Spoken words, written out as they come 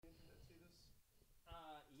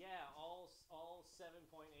7.8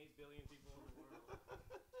 billion people in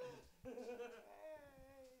the world.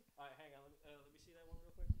 All right, hang on. Let me see that one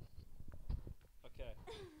real quick. Okay.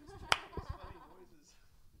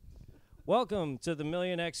 Welcome to the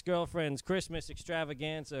Million Ex-Girlfriends Christmas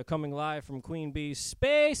Extravaganza, coming live from Queen Bee's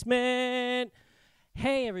Spacement.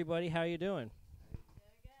 Hey, everybody, how you doing?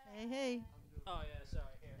 Hey, hey. Oh, yeah, sorry.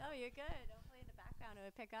 Here. Oh, you're good. Hopefully in the background it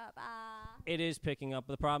would pick up. It is picking up.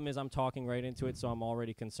 The problem is I'm talking right into it, so I'm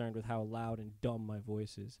already concerned with how loud and dumb my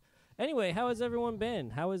voice is. Anyway, how has everyone been?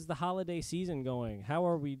 How is the holiday season going? How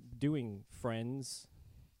are we doing, friends?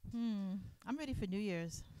 I'm ready for New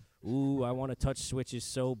Year's. Ooh, I want to touch switches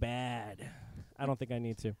so bad. I don't think I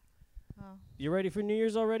need to. Oh. You ready for New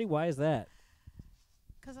Year's already? Why is that?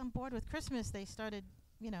 'Cause I'm bored with Christmas. They started,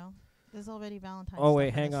 there's already Valentine's. Oh, wait,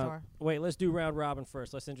 stuff in hang the on. store. Wait, let's do round robin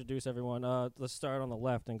first. Let's introduce everyone. Let's start on the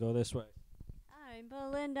left and go this way. I'm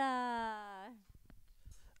Belinda.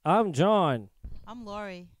 I'm John. I'm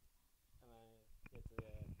Lori.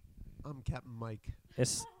 I'm Captain Mike.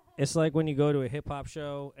 It's like when you go to a hip-hop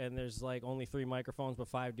show and there's like only 3 microphones but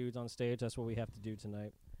 5 dudes on stage. That's what we have to do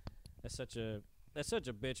tonight. That's such a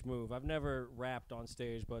bitch move. I've never rapped on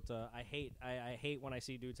stage, but I hate when I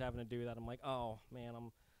see dudes having to do that. I'm like, oh man,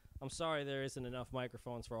 I'm sorry there isn't enough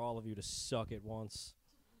microphones for all of you to suck at once.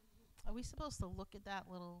 Are we supposed to look at that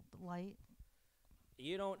little light?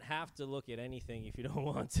 You don't have to look at anything if you don't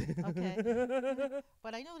want to. Okay.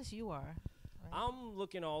 But I notice you are. Right? I'm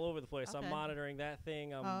looking all over the place. Okay. I'm monitoring that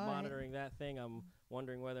thing. I'm All right. monitoring that thing. I'm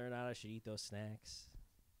wondering whether or not I should eat those snacks.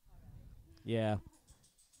 Yeah.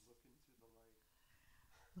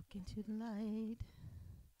 Look into the light.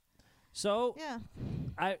 So Yeah.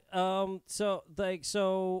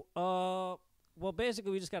 well,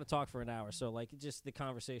 basically we just got to talk for an hour. So like just the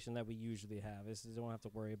conversation that we usually have is you don't have to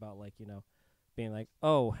worry about like, being like,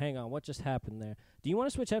 "Oh, hang on, what just happened there?" Do you want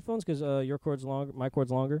to switch headphones cuz your cord's longer, my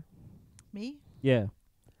cord's longer? Me? Yeah.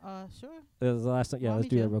 Sure. That was the last time. Yeah, Want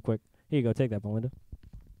let's me do that to? real quick. Here you go. Take that, Belinda.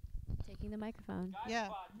 Taking the microphone. Yeah.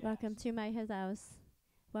 Welcome to his house.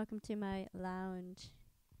 Welcome to my lounge.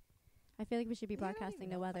 I feel like we should be You don't broadcasting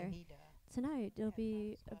even the know if I weather. need to- Tonight it'll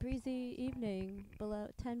be a breezy evening,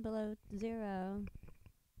 10 below 0.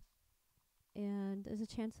 And there's a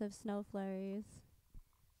chance of snow flurries.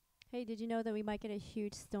 Hey, did you know that we might get a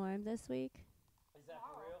huge storm this week? Is that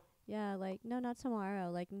for real? Yeah, no, not tomorrow,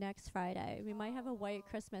 like next Friday. We might have a white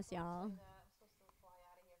Christmas, y'all.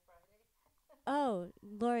 Oh,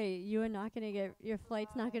 Lori, you are not gonna your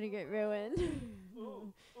flight's not gonna get ruined.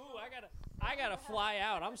 Ooh, I gotta fly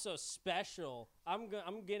out. I'm so special. I'm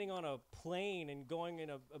getting on a plane and going in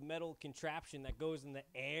a metal contraption that goes in the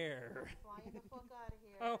air. Flying the fuck out of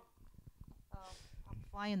here. Oh. I'm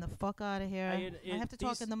flying the fuck out of here. I have to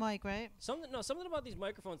talk in the mic, right? Something about these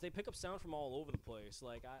microphones. They pick up sound from all over the place.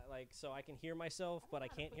 So I can hear myself, but I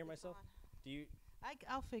can't hear myself. Do you?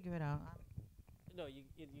 I'll figure it out. No, you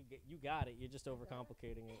got it. You're just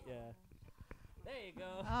overcomplicating it. Yeah. There you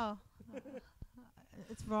go. Oh.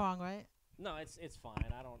 It's wrong, right? No, it's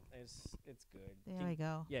fine. It's good. There I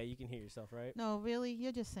go. Yeah, you can hear yourself, right? No, really?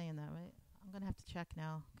 You're just saying that, right? I'm going to have to check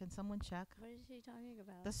now. Can someone check? What is she talking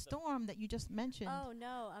about? The storm that you just mentioned. Oh,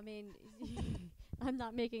 no, I mean, I'm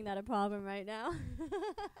not making that a problem right now.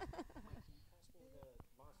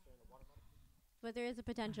 But there is a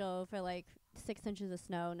potential for 6 inches of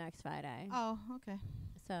snow next Friday. Oh, okay.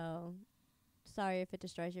 So, sorry if it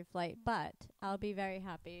destroys your flight, but I'll be very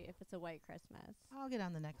happy if it's a white Christmas. I'll get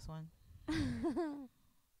on the next one.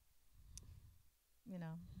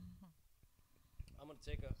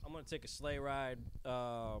 I'm gonna take a sleigh ride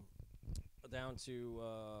down to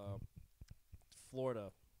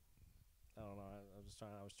Florida. I don't know.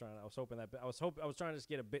 I was trying to just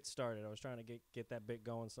get a bit started. I was trying to get that bit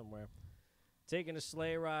going somewhere. Taking a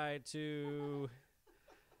sleigh ride to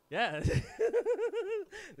yeah.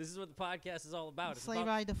 This is what the podcast is all about. Sleigh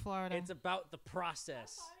ride to Florida. It's about the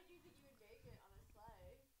process.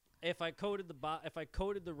 If I coated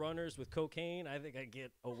the runners with cocaine, I think I'd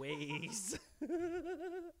get a ways.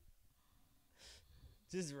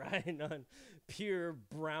 Just riding on pure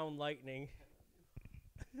brown lightning.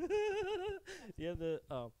 You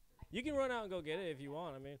can run out and go get it if you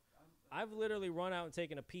want. I mean, I've literally run out and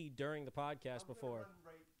taken a pee during the podcast before.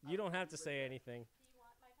 You don't have to say anything.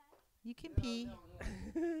 You can pee.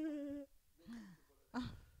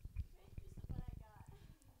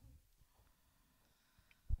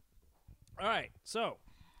 All right, so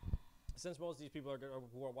since most of these people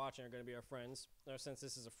who are watching are going to be our friends, or since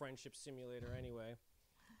this is a friendship simulator anyway,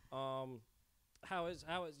 how is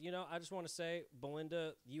I just want to say,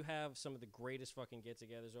 Belinda, you have some of the greatest fucking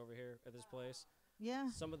get-togethers over here at this place. Yeah.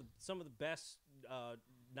 Some of the best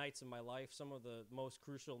nights in my life. Some of the most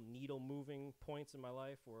crucial needle moving points in my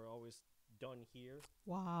life were always done here.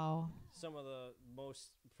 Wow. Some of the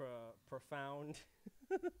most profound.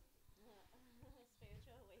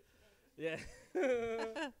 Yeah.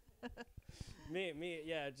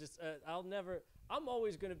 Yeah, just, I'm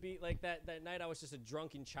always going to be like that night I was just a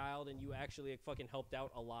drunken child and you actually fucking helped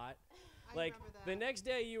out a lot. Like, the next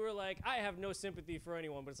day you were like, I have no sympathy for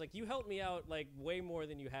anyone, but it's like, you helped me out, like, way more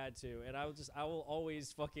than you had to. And I will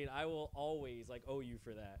always, like, owe you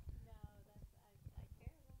for that. No, I care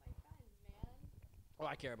about my friends, man. Oh,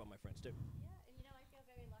 I care about my friends, too. Yeah, and I feel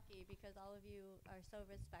very lucky because all of you are so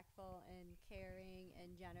respectful and caring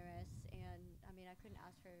and generous. And, I couldn't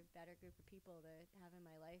ask for a better group of people to have in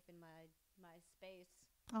my life and my space.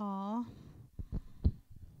 Aw.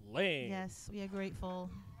 Lame. Yes, we are grateful.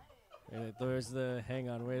 There's the, hang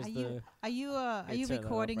on, where's the... Are you turn that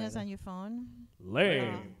recording off right us now. on your phone?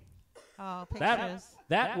 Lame. Oh, That- pictures.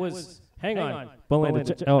 That was, hang on.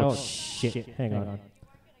 Oh, shit. Hang on.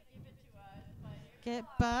 Get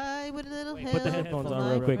by with a little help. Put the headphones from on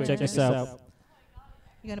my real quick. Check this friends. out.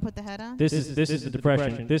 You gonna put the head on? This is the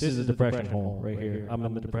depression. This is the depression hole right here. I'm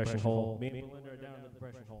in the depression hole. Me and Melinda are down in the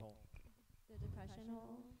depression hole. The depression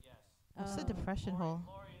hole? What's the depression hole?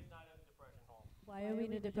 Lori is not in the depression hole. Why are we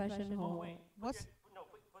in a depression hole? What's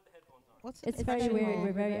Put the headphones on. what's the It's very depression weird. hole?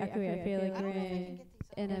 We're very echoey. I feel like I we're don't know if I can get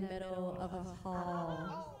these in up. the middle of a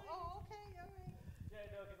hall. Oh, okay, Yeah,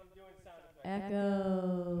 no, because I'm doing sound effects. Echo.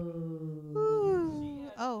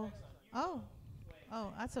 all right.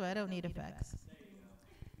 Oh, that's all right. I don't need effects.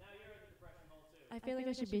 I feel like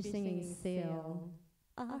I should be singing Sail.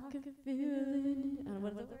 I can feel it. And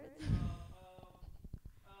what are the words?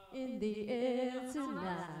 In the air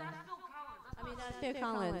tonight. That's Phil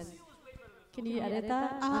Collins. Can you edit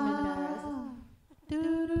that? I'm embarrassed.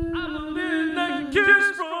 Doo-doo. I'm a midnight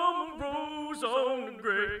kiss from a rose on the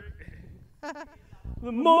grave.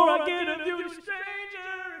 The more I get of you, the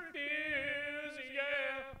stranger it feels,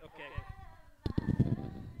 yeah. Okay.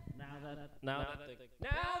 Now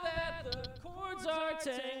that the chords are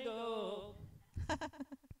tangled.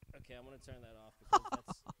 Okay, I'm gonna turn that off because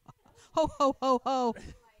that's. Ho ho ho ho.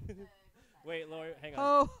 Wait, Lori, hang on.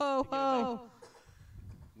 Ho ho Give it ho.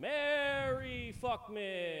 Merry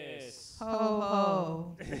Fuckmas. Ho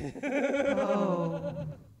ho. Ho.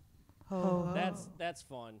 Ho. That's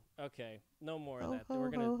fun. Okay, no more of Ho that. ho We're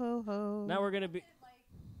gonna ho ho ho. now we're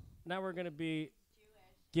gonna be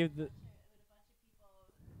give the.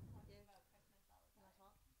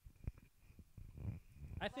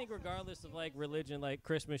 I think regardless of like religion, like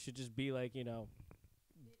Christmas should just be like,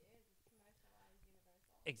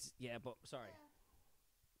 yeah, but sorry.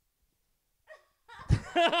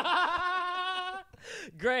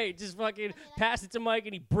 Great, just fucking pass it to Mike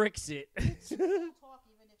and he bricks it.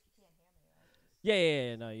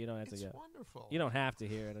 Yeah. No, you don't have to It's go. wonderful. You don't have to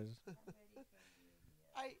hear it.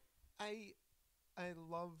 I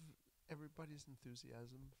love everybody's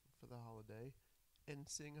enthusiasm for the holiday and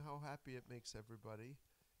seeing how happy it makes everybody.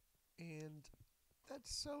 And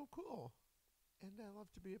that's so cool. And I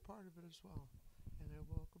love to be a part of it as well. And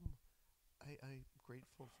I'm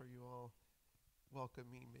grateful for you all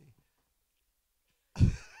welcoming me.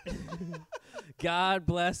 God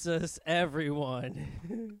bless us, everyone.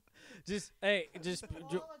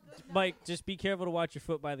 Mike, just be careful to watch your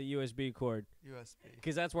foot by the USB cord, USB.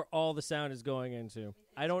 because that's where all the sound is going into.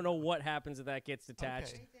 I don't know what happens if that gets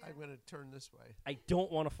detached. Okay, I'm going to turn this way. I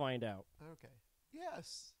don't want to find out. Okay.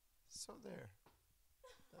 Yes. So there.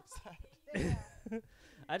 That's that.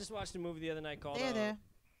 I just watched a movie the other night called There.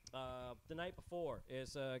 The Night Before.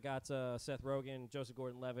 It's got Seth Rogen, Joseph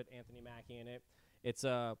Gordon-Levitt, Anthony Mackie in it. It's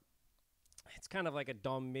kind of like a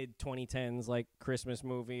dumb mid 2010s like Christmas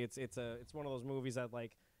movie. It's one of those movies that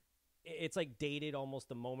like it's like dated almost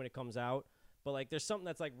the moment it comes out, but like there's something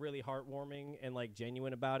that's like really heartwarming and like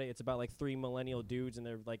genuine about it. It's about like 3 millennial dudes in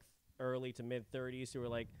their like early to mid 30s who are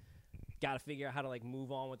like got to figure out how to like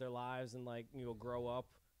move on with their lives and like grow up.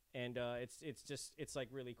 And it's like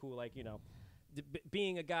really cool, like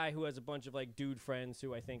being a guy who has a bunch of like dude friends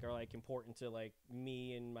who I think are like important to like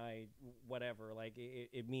me and my whatever, like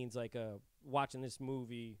it means like watching this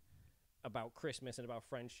movie about Christmas and about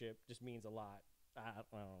friendship just means a lot. I don't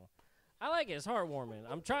know. I like it. It's heartwarming.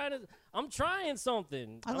 I'm trying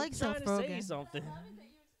something. I like I'm trying Seth to say Rogen. something.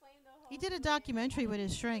 He did a documentary with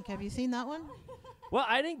his shrink. Have you seen that one? Well,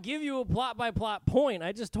 I didn't give you a plot by plot point.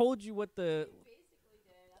 I just told you what the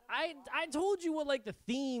I told you what like the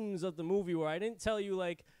themes of the movie were. I didn't tell you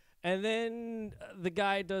like, and then the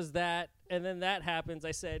guy does that, and then that happens.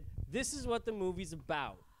 I said, this is what the movie's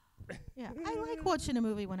about. Yeah. I like watching a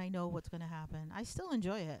movie when I know what's going to happen. I still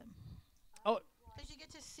enjoy it. Oh, Because you get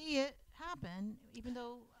to see it happen, even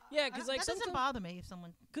though. Yeah, I 'cause, don't- like, that doesn't sometimes- bother me if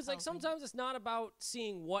someone. Because like tells me. sometimes it's not about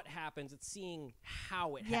seeing what happens; it's seeing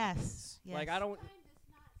how it Yes, happens. Like yes. I don't. Sometimes it's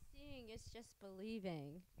not seeing, it's just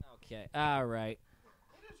believing. Okay. All right.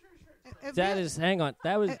 It That really- is. Hang on.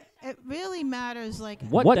 That was. It really matters, like.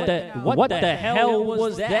 What the what the hell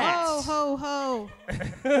was that? Ho ho ho! And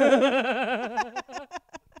you know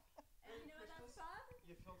what that's from?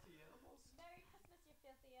 You filthy animals. Merry Christmas, you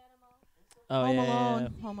filthy animal. Oh Home yeah. Alone.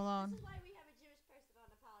 Home This Alone. is why we have a Jewish person on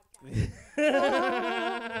the podcast.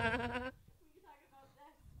 We can talk about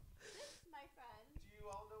this. This, my friend. Do you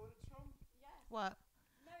all know what it's from? Yes. What?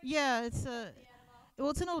 Merry Yeah, it's a. Christmas, the animal. Well,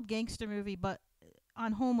 it's an old gangster movie, but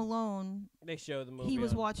on Home Alone, They show the movie. he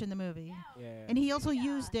was on- watching the movie, Yeah. and he also Yeah.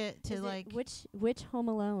 used it to Is it- like. which Home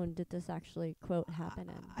Alone did this actually quote happen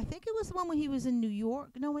in? I think it was the one when he was in New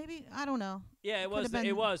York. No, maybe I don't know. Yeah, it Could was. have been-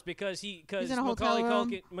 It was because in a hotel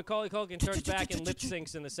Macaulay Culkin turns back and lip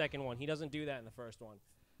syncs in the second one. He doesn't do that in the first one.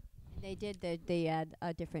 They did. They had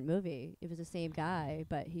a different movie. It was the same guy,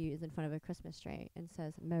 but he is in front of a Christmas tree and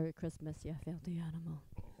says, "Merry Christmas, you filthy animal,"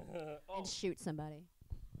 Oh. and shoots somebody.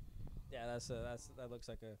 Yeah, that looks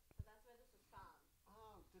like a.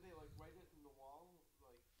 Oh, did they like write it in the wall?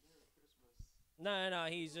 Like Merry Christmas. No.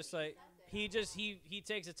 He's just like he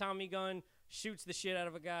takes a Tommy gun, shoots the shit out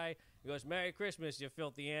of a guy. He goes, "Merry Christmas, you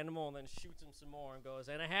filthy animal," and then shoots him some more and goes,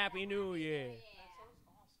 "And a Happy New Year."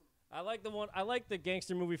 I like the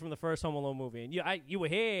gangster movie from the first Home Alone movie. And you were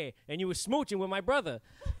here and you were smooching with my brother,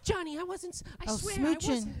 Johnny. I wasn't. I Oh, swear I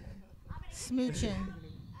smooching, wasn't. smooching.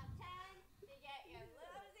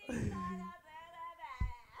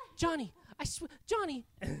 Johnny, I swear, Johnny.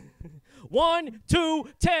 1, 2,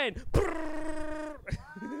 10.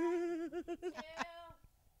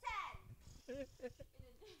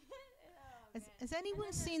 Has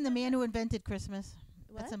anyone seen The Man Who Invented Christmas?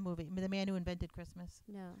 What? That's a movie. The Man Who Invented Christmas.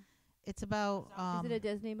 No. It's about. Is it a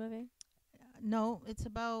Disney movie? No, it's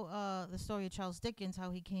about the story of Charles Dickens,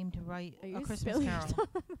 how he came to write Are A you Christmas spilling Carol. yourself?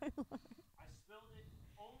 I spilled it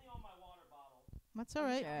only on my water bottle. That's all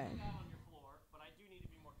right. Sure. Not on your floor, but I do need to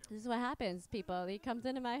be more careful. This is what happens, people. He comes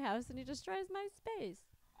into my house and he destroys my space.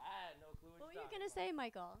 I had no clue What what were you gonna say,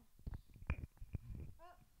 Michael?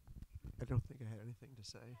 I don't think I had anything to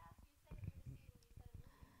say.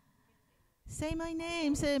 Say my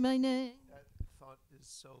name. Say my name. That thought is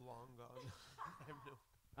so long gone. I have no.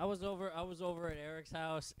 I was over at Eric's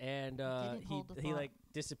house and Didn't hold the he thought. like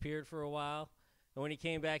disappeared for a while. And when he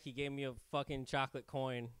came back, he gave me a fucking chocolate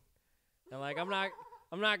coin. And like I'm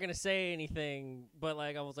not gonna say anything, but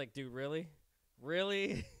like I was like, dude, really?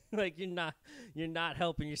 Like you're not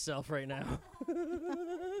helping yourself right now.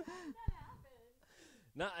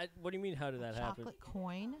 What do you mean? How did that happen? Chocolate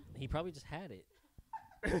coin. He probably just had it.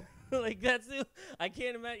 Like I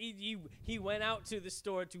can't imagine. He went out to the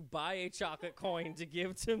store to buy a chocolate coin to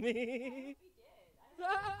give to me.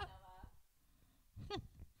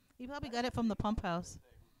 He probably got it from the pump house.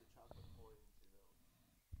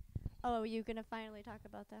 Oh, are you gonna finally talk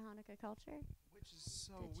about the Hanukkah culture, Which is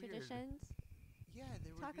so the weird. traditions? Yeah,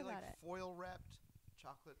 they would Talk be like about it. foil wrapped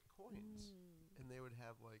chocolate coins, and they would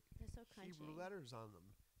have like They're so crunchy. Hebrew letters on them.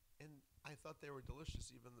 And I thought they were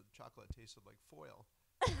delicious, even the chocolate tasted like foil.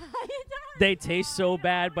 They taste so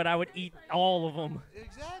bad, but I would eat all of them.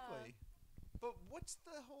 Exactly. But what's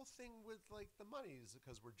the whole thing with like the money? Is it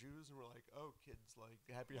because we're Jews and we're like, oh, kids, like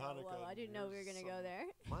Happy Oh, Hanukkah? well, I and didn't know we were here's gonna go some there.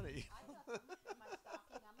 Money.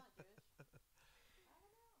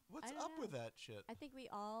 What's I don't up know. with that shit? I think we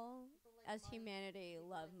all, as humanity,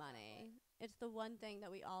 love money. It's the one thing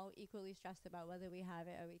that we all equally stress about, whether we have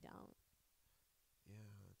it or we don't.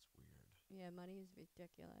 Yeah, that's weird. Yeah, money is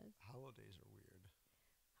ridiculous. Holidays are weird.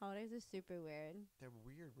 Holidays are super weird. They're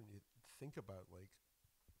weird when you think about like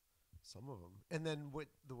some of them, and then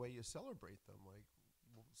the way you celebrate them. Like,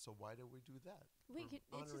 so why do we do that? We We're could-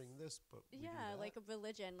 it's honoring this, but we do Yeah, that? like a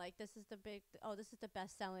religion. Like this is the big. Oh, this is the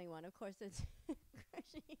best-selling one. Of course, it's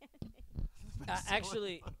Christianity.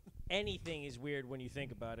 Actually, anything is weird when you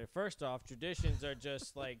think about it. First off, traditions are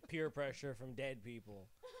just like peer pressure from dead people.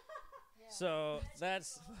 So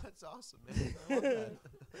that's That's awesome, man. I love that.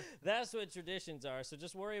 that's what traditions are. So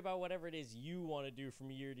just worry about whatever it is you want to do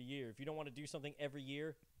from year to year. If you don't want to do something every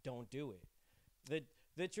year, don't do it.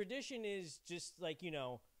 The tradition is just like,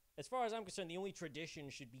 as far as I'm concerned, the only tradition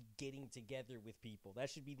should be getting together with people. That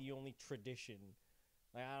should be the only tradition.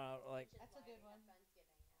 Like, I don't like. That's a good one.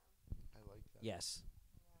 I like that. Yes.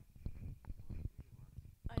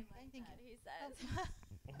 I like think that, he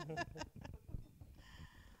says.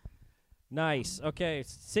 Nice. Okay.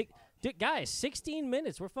 Guys, 16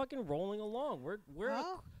 minutes. We're fucking rolling along. We're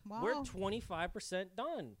Oh, wow. we're 25%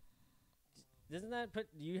 done. doesn't that put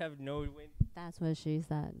you have no win? That's what she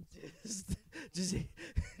said. just, just,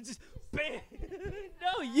 just bam.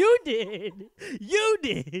 No, you did. You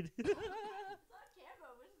did.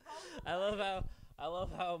 I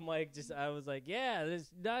love how Mike just. I was like, yeah,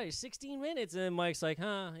 there's 16 minutes, and then Mike's like,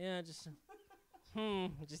 huh, yeah, just, you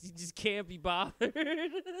just can't be bothered.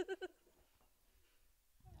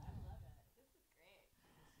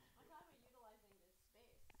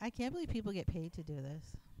 I can't believe people get paid to do this.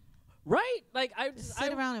 Right? Like I Just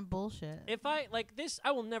sit around and bullshit. If I like this,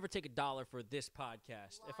 I will never take $1 for this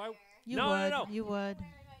podcast. If I You no, would. no, no. You would.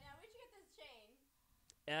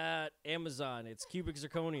 At Amazon, it's cubic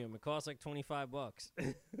zirconium. It costs like $25.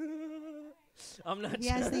 I'm not. He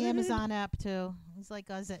has the Amazon app too. He's like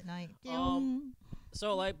us at night.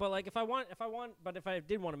 So like, but like, if I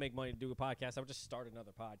did want to make money to do a podcast, I would just start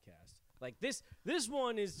another podcast. Like this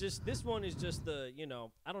one is just the,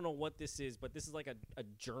 I don't know what this is, but this is like a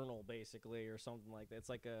journal basically or something like that. It's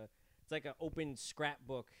like an open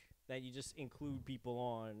scrapbook that you just include people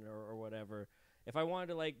on or whatever. If I wanted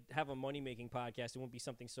to like have a money making podcast, it wouldn't be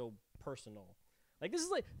something so personal. Like this is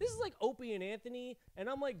like Opie and Anthony, and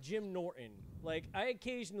I'm like Jim Norton. Like I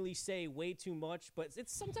occasionally say way too much, but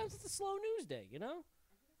sometimes it's a slow news day, I think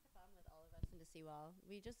that's the problem with all of us in the Seawall.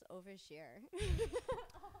 We just overshare.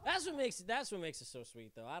 That's what makes it so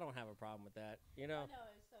sweet, though. I don't have a problem with that, I know, it's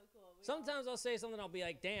so cool. Sometimes I'll say something, I'll be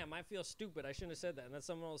like, "Damn, I feel stupid. I shouldn't have said that." And then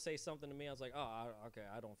someone will say something to me, I was like, "Oh, okay,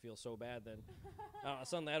 I don't feel so bad then."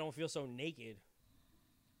 Suddenly, I don't feel so naked.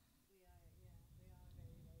 We are very,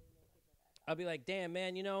 very naked with us. I'll be like, "Damn,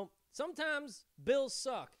 man, sometimes bills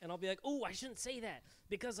suck," and I'll be like, "Oh, I shouldn't say that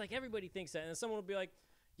because like everybody thinks that." And then someone will be like,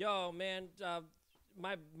 "Yo, man,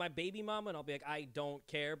 my baby mama," and I'll be like, "I don't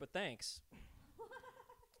care, but thanks."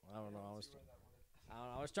 I don't know. I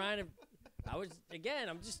was trying to. I'm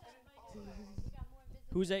just. We got more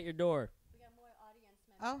visitors. Who's at your door? We got more audience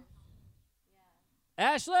members. Oh.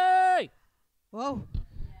 Yeah. Ashley! Whoa.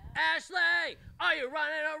 Ashley! Are you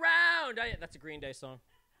running around? That's a Green Day song.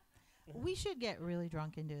 We should get really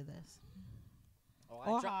drunk and do this. Oh,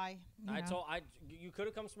 Or high. You could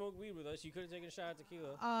have come smoke weed with us. You could have taken a shot of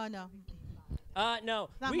tequila. No. No.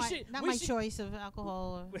 Not we my should. choice of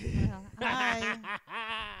alcohol. Hi.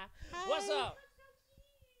 What's Hi. up?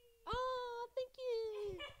 Oh, thank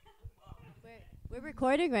you. We're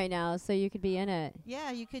recording right now, so you could be in it.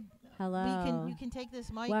 Yeah, you could. Hello. You can take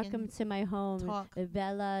this mic. Welcome and to my home, talk.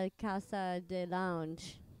 Bella Casa de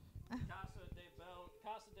Lounge.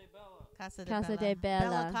 Casa Casa de de Bella.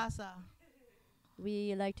 Bella Casa.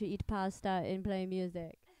 We like to eat pasta and play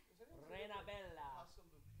music. Reina Bella.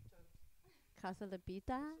 Casa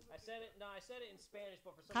Lupita? I said it in Spanish,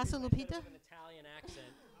 but for some Casa reason I said it Lupita? with an Italian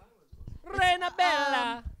accent. Reina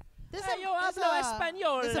Bella. There's Yo hablo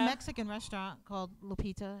español. There's a Mexican restaurant called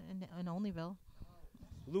Lupita in Olneyville.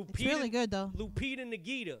 Lupita, It's really good though. Lupita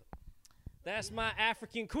Nagita. That's my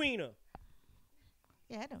African queener.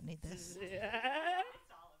 Yeah, I don't need this. Did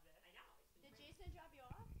Jason drop you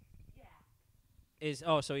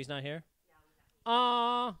off? So he's not here?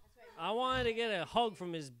 I wanted to get a hug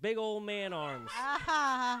from his big old man arms.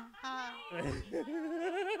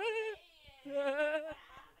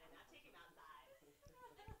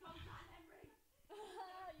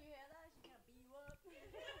 You hear that? She's gonna beat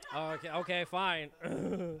you up. Okay, fine.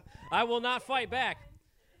 I will not fight back.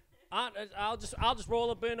 I'll just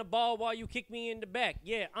roll up in a ball while you kick me in the back.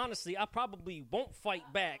 Yeah, honestly, I probably won't fight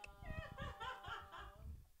back.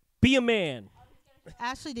 Be a man.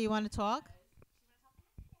 Ashley, do you want to talk?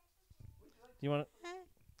 You want to?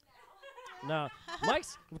 No,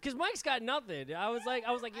 because Mike's got nothing. I was like,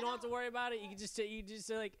 you don't have to worry about it. You can just say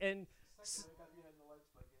like and.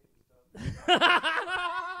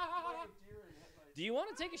 Do you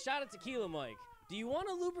want to take a shot at tequila, Mike? Do you want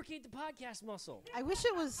to lubricate the podcast muscle? I wish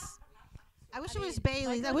it was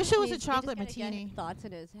Bailey's. I wish it was a chocolate He just gotta martini. get thoughts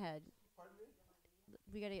in his head.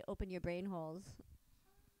 We gotta open your brain holes.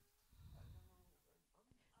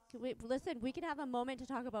 Listen, we can have a moment to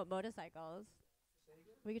talk about motorcycles.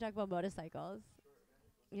 We can talk about motorcycles.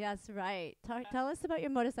 Yes, right. Tell us about your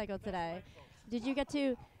motorcycle today. Did you get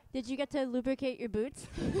to lubricate your boots?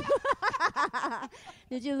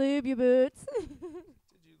 Did you lube your boots? Did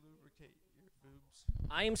you lubricate your boobs?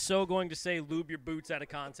 I am so going to say lube your boots out of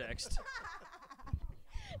context.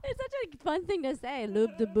 It's such a fun thing to say,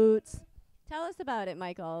 lube the boots. Tell us about it,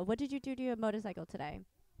 Michael. What did you do to your motorcycle today?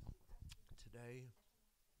 Today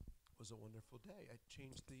was a wonderful day. I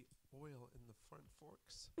changed the oil in the front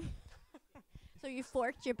forks. So you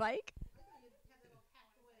forked your bike?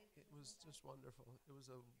 It was just wonderful. It was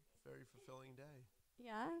a very fulfilling day.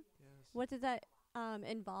 Yeah. Yes. What did that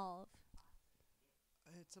involve?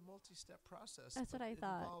 It's a multi-step process. That's but what I it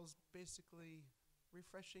thought. involves basically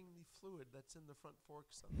refreshing the fluid that's in the front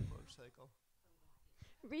forks on the motorcycle.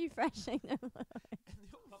 Refreshing them. And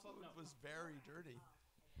the old fluid was very dirty.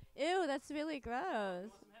 Ew, that's really gross.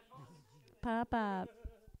 Pop up.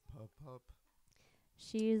 Pup.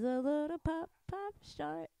 She's a little pop,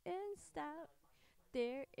 short and stout.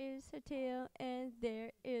 There is her tail and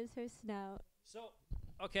there is her snout. So,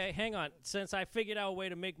 okay, hang on. Since I figured out a way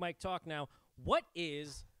to make Mike talk now, what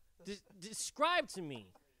is describe to me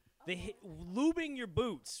the lubing your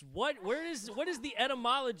boots? What is the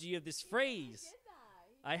etymology of this phrase?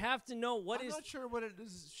 I have to know what I'm is not sure what it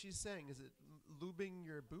is she's saying. Is it lubing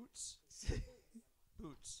your boots?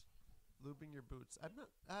 Boots. Lubing your boots. I'm not.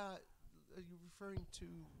 Are you referring to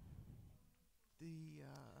the?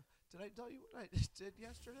 Did I tell you what I did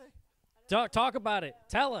yesterday? talk about it.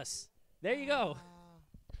 Tell us. There you go.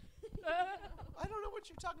 I don't know what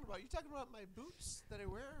you're talking about. You talking about my boots that I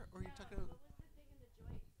wear, or are you talking about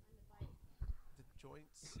the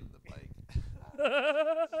joints in the bike?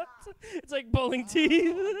 It's like pulling teeth. I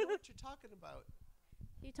know what you're talking about.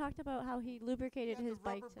 He talked about how he lubricated Yeah, his the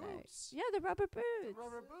bike rubber today. boots. Yeah, the rubber boots. The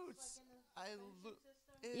rubber boots.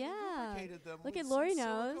 It Yeah. lubricated them Look with at Lori some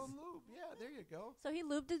knows. silicone lube. Yeah, there you go. So he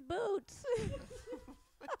lubed his boots.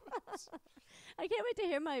 My boots. I can't wait to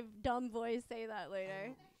hear my dumb voice say that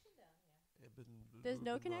later. I've been There's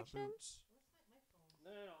no lubing my connection? boots.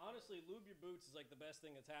 No. Honestly, lube your boots is like the best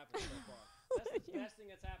thing that's happened so far. That's the best thing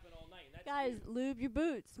that's happened all night. And that's Guys, you. lube your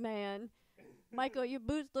boots, man. Michael, your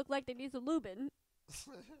boots look like they need some lubing.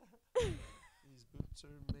 These boots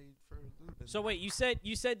are made for lubing. So wait, you said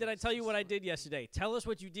did I tell you what I did yesterday? Tell us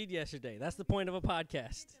what you did yesterday. That's the point of a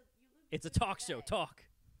podcast. It's a talk show. Talk.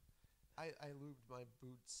 I lubed my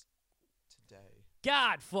boots today.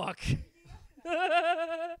 God, fuck.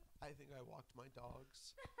 I think I walked my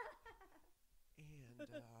dogs and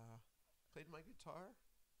played my guitar.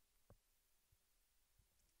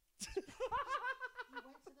 You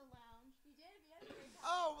went to the lounge.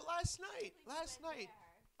 Oh, last night.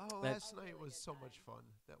 Oh, That's- last night was so much fun.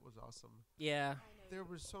 That was awesome. Yeah. There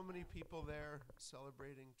were so many people there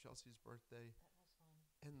celebrating Chelsea's birthday.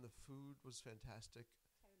 And the food was fantastic.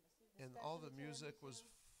 And all the music was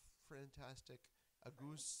fantastic. A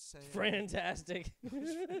goose sang. Fantastic. It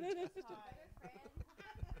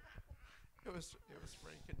was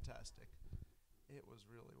fantastic. It was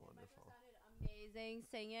really wonderful. Amazing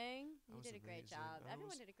singing. That You was did a great amazing. job. That Everyone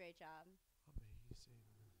was- did a great job. Amazing.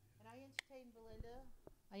 And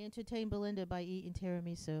I entertained Belinda by eating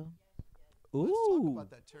tiramisu. Let's talk Ooh. about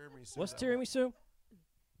that tiramisu. What's though. tiramisu?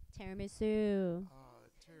 Tiramisu.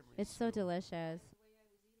 It's so Tiramisu. delicious.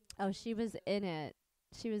 Oh, she was in it.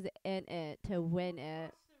 She was in it to win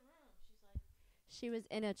it. She was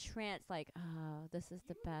in a trance like, oh, this is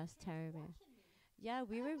the best tiramisu. Yeah,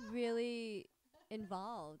 we were really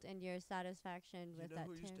involved in your satisfaction You with know that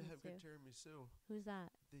who used to have good tiramisu. tiramisu? Who's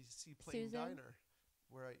that? The Seaplane Susan? Diner,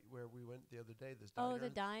 where we went the other day. This diner. Oh, the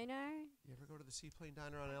diner? You ever go to the Seaplane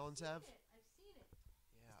Diner on Allen's Ave?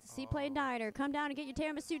 Yeah. Seaplane oh. Diner. Come down and get your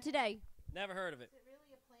tiramisu today. Never heard of it.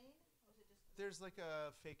 There's like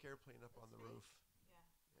a fake airplane up on the roof.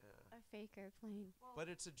 Yeah. A fake airplane. But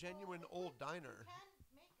it's a genuine old diner.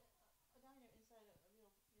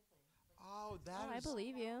 Oh, that Oh, I is-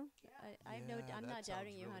 believe you. I have no. Yeah, I'm that not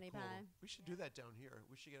doubting sounds you, really honey cool. pie. We should do that down here.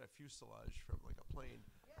 We should get a fuselage from like a plane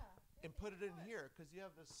and put it in here because you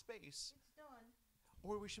have the space. It's done.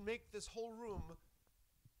 Or we should make this whole room,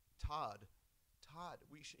 Todd,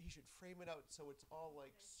 he should frame it out so it's all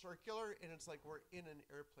like circular and it's like we're in an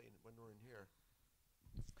airplane when we're in here.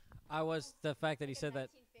 I was the fact that he said that.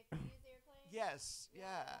 Yes,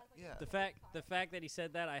 yeah. The fact that he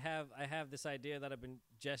said that, I have this idea that I've been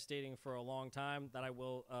gestating for a long time that I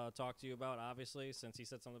will talk to you about, obviously, since he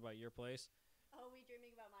said something about your place. Oh, we dreaming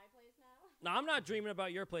about my place now? No, I'm not dreaming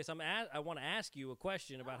about your place. I want to ask you a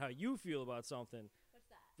question about how you feel about something. What's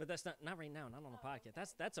that? But that's not right now, not on the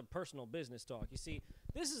podcast. That's a personal business talk. You see,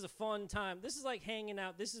 this is a fun time. This is like hanging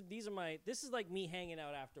out. This is like me hanging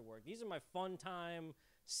out after work. These are my fun time,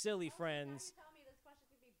 silly friends. You're telling me this question's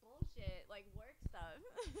gonna be bullshit, like work stuff.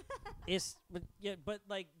 But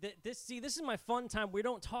like this is my fun time. We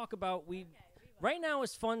don't talk about right now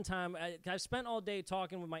is fun time. I've spent all day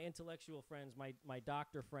talking with my intellectual friends, my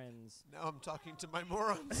doctor friends. Now I'm talking to my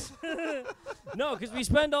morons. No, because we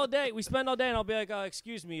spend all day, and I'll be like,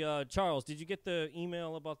 excuse me, Charles, did you get the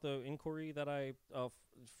email about the inquiry that I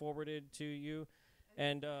forwarded to you?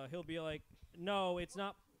 And he'll be like, no, it's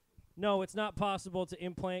not possible to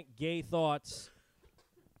implant gay thoughts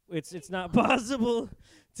it's not possible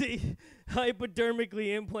to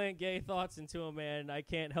hypodermically implant gay thoughts into a man. I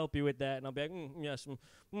can't help you with that. And I'll be like, yes.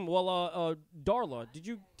 Well, Darla, did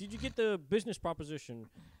you get the business proposition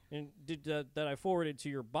and that I forwarded to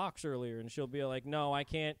your box earlier? And she'll be like, no, I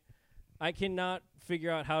can't. I cannot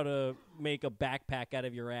figure out how to make a backpack out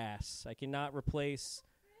of your ass. I cannot replace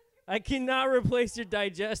your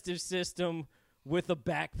digestive system with a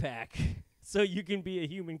backpack so you can be a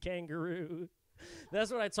human kangaroo.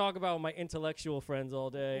 That's what I talk about with my intellectual friends all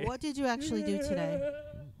day. What did you actually do today?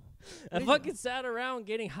 I fucking sat around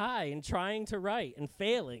getting high and trying to write and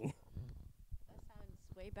failing. That sounds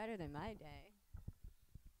way better than my day.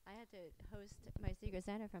 I had to host my Secret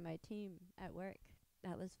Santa for my team at work.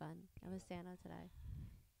 That was fun. I was Santa today.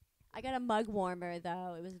 I got a mug warmer,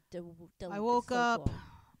 though. It was I woke so up, cool.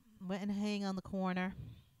 went and hang on the corner.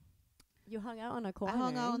 You hung out on a corner. I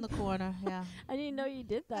hung out on the corner, yeah. I didn't know you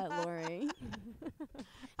did that, Lori.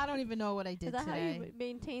 I don't even know what I did Is that how today. you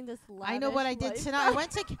maintain this I know what I did tonight. I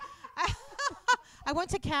went to I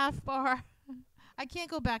went to Calf Bar. I can't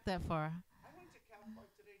go back that far. I went to Calf Bar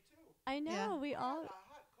today too. I know, Yeah. we all... A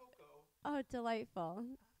hot cocoa. Oh, delightful.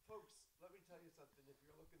 Folks, let me tell you something. If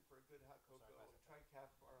you're looking for a good hot cocoa, try Calf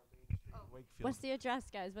Bar on Main Street in Wakefield. What's the address,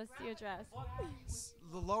 guys? What's the address?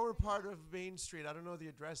 The lower part of Main Street. I don't know the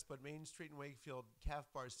address, but Main Street in Wakefield, Calf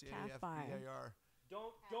Bar, C-A-F-B-A-R.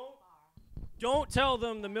 Don't tell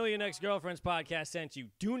them the Million Ex-Girlfriends podcast sent you.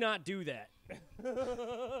 Do not do that. Tell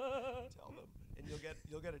them, and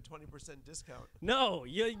you'll get a 20% discount. No,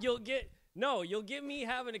 you'll get me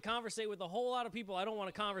having to conversate with a whole lot of people I don't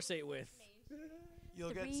want to conversate with.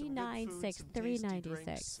 You'll get some good food, some tasty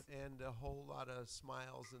drinks, and a whole lot of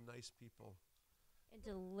smiles and nice people. And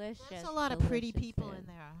delicious. There's a lot of pretty delicious people food. in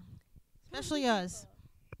there, especially us.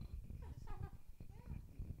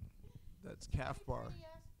 That's Calf Bar.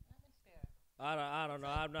 I don't know.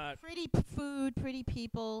 I'm not. Pretty food, pretty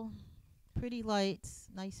people, pretty lights,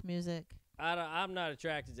 nice music. I'm not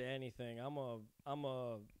attracted to anything. I'm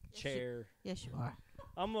a chair. Yes, you are.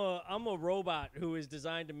 I'm a robot who is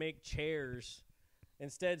designed to make chairs.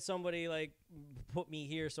 Instead, somebody like put me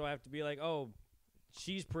here, so I have to be like, oh,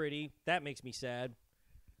 she's pretty. That makes me sad.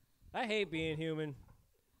 I hate being human.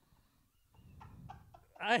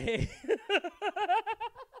 I hate.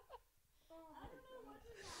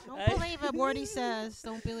 Don't believe a word he says.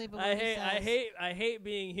 Don't believe a word he says. I hate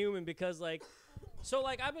being human because like, so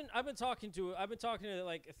like I've been talking to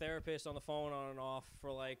like a therapist on the phone on and off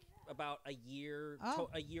for like about a year,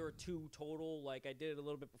 a year or two total. Like I did it a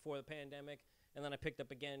little bit before the pandemic, and then I picked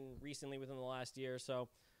up again recently within the last year. So,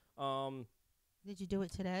 Did you do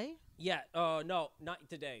it today? yeah, no, not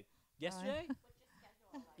today. Yesterday.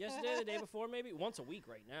 Yesterday, the day before, maybe once a week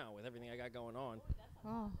right now with everything I got going on.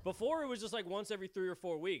 Oh. Before it was just like once every 3 or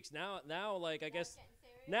 4 weeks. Now like I guess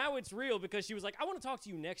now it's real because she was like, I want to talk to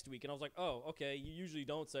you next week, and I was like, oh, okay. You usually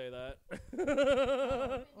don't say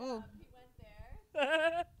that. Oh.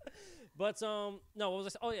 But no, what was I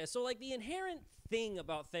saying? Oh yeah. So like the inherent thing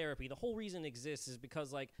about therapy, the whole reason it exists is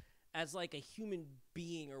because like as like a human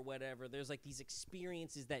being or whatever, there's like these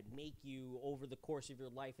experiences that make you over the course of your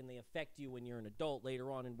life, and they affect you when you're an adult later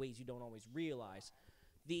on in ways you don't always realize.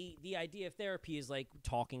 The idea of therapy is like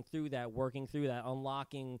talking through that, working through that,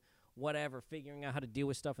 unlocking whatever, figuring out how to deal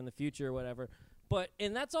with stuff in the future or whatever.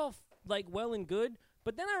 And that's all like well and good.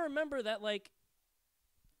 But then I remember that like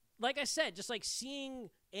I said, just like seeing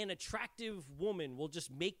an attractive woman will just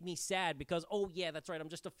make me sad because, oh yeah, that's right, I'm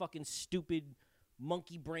just a fucking stupid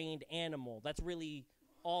monkey-brained animal. That's really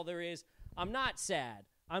all there is. I'm not sad.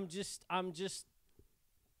 I'm just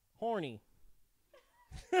horny.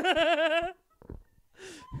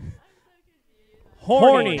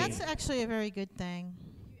 Horny. That's actually a very good thing.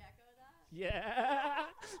 Yeah.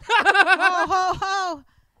 Ho, ho, ho.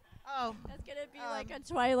 Oh. That's gonna be like a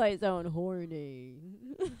Twilight Zone horny.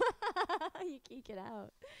 You geek it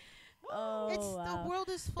out. Oh, It's wow. the world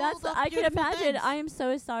is full That's of I can beautiful imagine. things. I am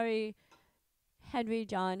so sorry, Henry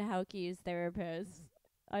John Hauke's therapist.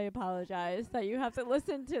 I apologize that you have to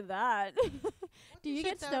listen to that. Do you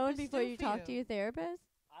does get your stoned therapist before do you for talk you? to your therapist?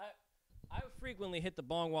 I frequently hit the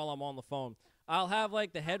bong while I'm on the phone. I'll have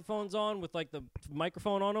like the headphones on with like the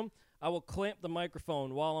microphone on them. I will clamp the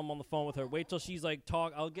microphone while I'm on the phone with her. Wait till she's like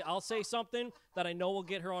talk. I'll say something that I know will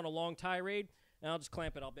get her on a long tirade, and I'll just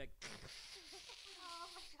clamp it. I'll be like, Oh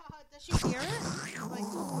my God, does she hear it? Like,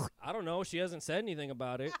 I don't know. She hasn't said anything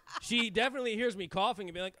about it. She definitely hears me coughing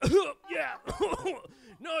and be like, yeah,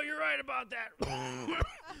 no, you're right about that.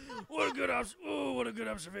 What a good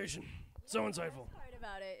observation. So insightful. Part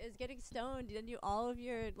about it is getting stoned. Then you all of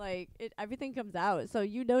your everything comes out. So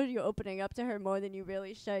you're opening up to her more than you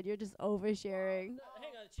really should. You're just oversharing.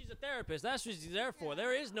 Hang on, she's a therapist. That's what she's there for.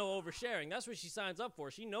 There is no oversharing. That's what she signs up for.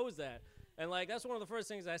 She knows that. And, like, that's one of the first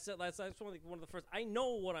things I said last night. That's one of the first. I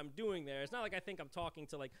know what I'm doing there. It's not like I think I'm talking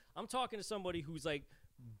to somebody who's, like,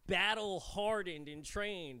 battle-hardened and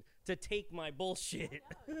trained to take my bullshit.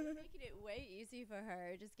 No, you're making it way easy for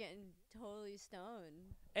her, just getting totally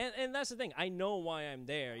stoned. And that's the thing. I know why I'm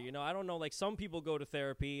there. You know, I don't know. Like, some people go to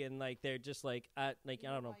therapy and, like, they're just, like, I don't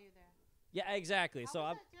know. Why you're there. Yeah, exactly. How So is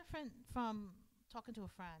I'm. that different from talking to a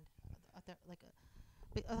friend,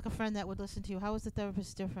 like a friend that would listen to you? How is the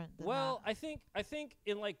therapist different? Than Well, that? I think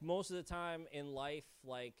in like most of the time in life,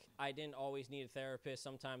 like I didn't always need a therapist.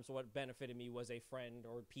 Sometimes what benefited me was a friend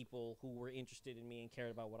or people who were interested in me and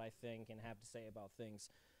cared about what I think and have to say about things.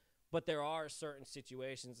 But there are certain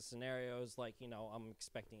situations and scenarios, like, you know, I'm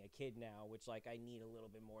expecting a kid now, which like I need a little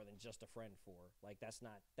bit more than just a friend for. Like that's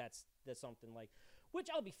something like, which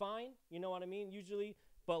I'll be fine, you know what I mean, usually.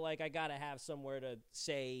 But like I gotta have somewhere to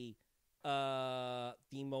say the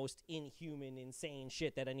most inhuman, insane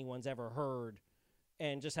shit that anyone's ever heard,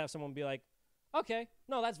 and just have someone be like, okay,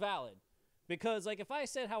 no, that's valid. Because like if I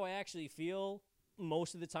said how I actually feel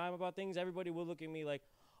most of the time about things, everybody will look at me like,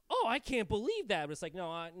 oh, I can't believe that. But it's like,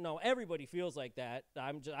 no, everybody feels like that.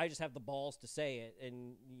 I just have the balls to say it,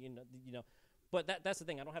 and you know. But that's the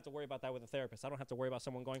thing. I don't have to worry about that with a therapist. I don't have to worry about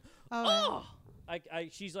someone going, oh.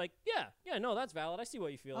 She's like, yeah, no, that's valid. I see why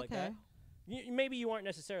you feel like that. Maybe you aren't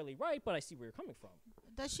necessarily right, but I see where you're coming from.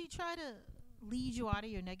 Does she try to lead you out of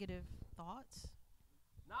your negative thoughts?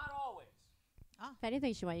 Not always. If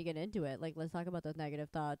anything, she want you to get into it. Like, let's talk about those negative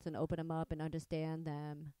thoughts and open them up and understand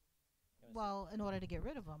them. Well, in order to get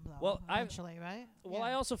rid of them, though. Well, eventually, right? Well,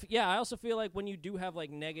 yeah. I also feel like when you do have like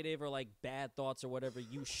negative or like bad thoughts or whatever,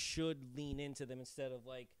 you should lean into them instead of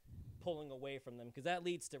like pulling away from them, because that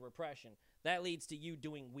leads to repression. That leads to you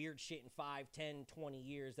doing weird shit in 5, 10, 20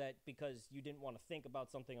 years because you didn't want to think about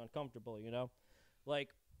something uncomfortable, you know? Like,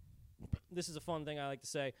 this is a fun thing I like to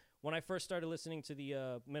say. When I first started listening to the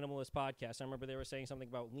Minimalist podcast, I remember they were saying something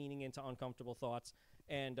about leaning into uncomfortable thoughts,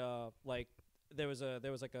 and like there was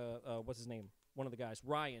like a what's his name? One of the guys,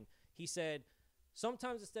 Ryan. He said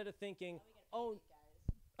sometimes instead of thinking, I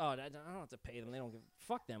don't have to pay them. They don't give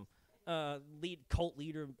fuck them. Cult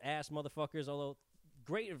leader ass motherfuckers. Although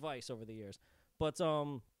great advice over the years, but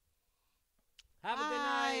have a good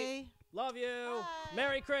night. Love you. Bye.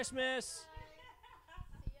 Merry Christmas.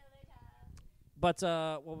 But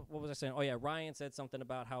what was I saying? Oh yeah, Ryan said something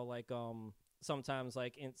about how like sometimes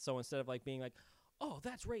like so instead of like being like, oh,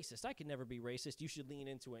 that's racist, I could never be racist, you should lean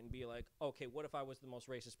into it and be like, okay, what if I was the most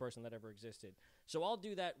racist person that ever existed? So I'll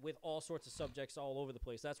do that with all sorts of subjects all over the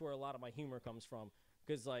place. That's where a lot of my humor comes from,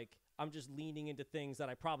 because like I'm just leaning into things that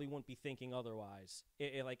I probably wouldn't be thinking otherwise.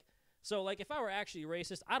 So like if I were actually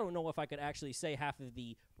racist, I don't know if I could actually say half of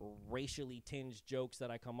the racially tinged jokes that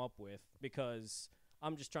I come up with, because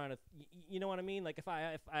I'm just trying to, you know what I mean? Like if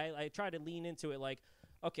I try to lean into it, like,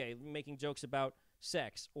 okay, making jokes about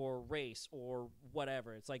sex or race or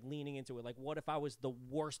whatever, it's like leaning into it. Like, what if I was the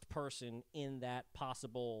worst person in that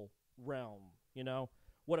possible realm? You know,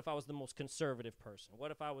 what if I was the most conservative person? What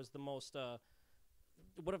if I was the most,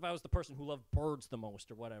 what if I was the person who loved birds the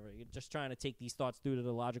most or whatever? You're just trying to take these thoughts through to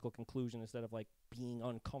the logical conclusion instead of like being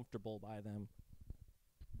uncomfortable by them.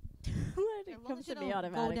 It comes to me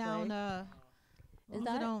automatically. Go down. Is You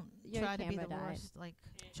that don't your try to be camera the died? worst, like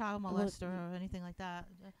child molester or anything like that.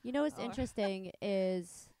 You know what's Or- interesting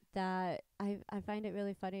is that I find it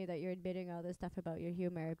really funny that you're admitting all this stuff about your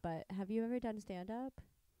humor, but have you ever done stand-up?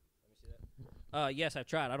 Let me see that. Yes, I've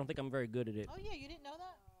tried. I don't think I'm very good at it. Oh yeah, you didn't know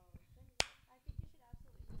that?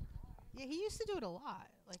 Yeah, he used to do it a lot,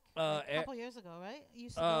 like a couple years ago, right? He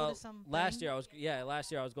used to go to some last thing. year I was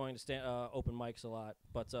going to open mics a lot,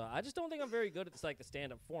 but I just don't think I'm very good at this, like the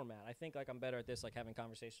stand-up format. I think like I'm better at this, like having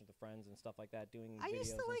conversations with friends and stuff like that, doing I videos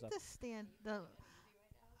used to and like stuff.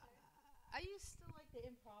 I used to like the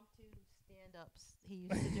impromptu stand-ups he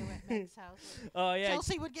used to do at Meg's house. Oh yeah,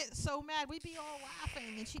 Chelsea would get so mad. We'd be all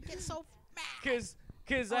laughing, and she'd get so mad.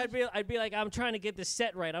 Cause I'd be like, I'm trying to get this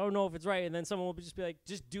set right. I don't know if it's right, and then someone would just be like,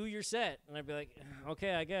 just do your set, and I'd be like,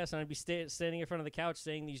 okay, I guess. And I'd be standing in front of the couch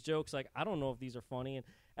saying these jokes, like I don't know if these are funny, and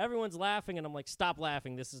everyone's laughing, and I'm like, stop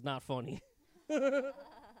laughing, this is not funny. It's so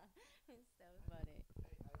funny.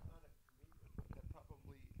 I'm not a comedian, but that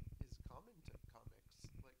probably is common to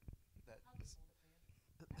comics, like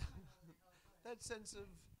that sense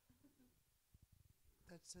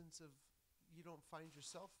of you don't find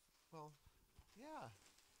yourself. Well, yeah.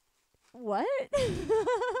 What?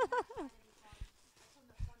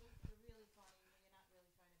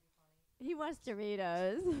 He wants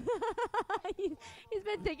Doritos. He's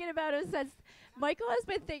been thinking about it since. Michael has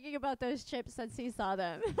been thinking about those chips since he saw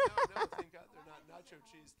them. No, thank God they're not nacho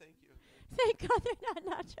cheese. Thank you. Thank God they're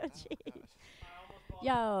not nacho cheese.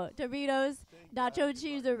 Yo, Doritos, nacho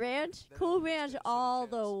cheese or ranch? Cool Ranch all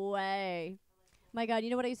the way. My God, you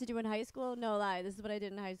know what I used to do in high school? No lie, this is what I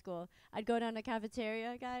did in high school. I'd go down to the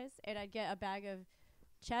cafeteria, guys, and I'd get a bag of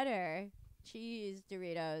cheddar cheese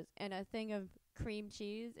Doritos and a thing of cream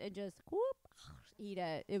cheese and just whoop, eat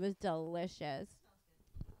it. It was delicious.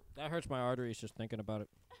 That hurts my arteries just thinking about it.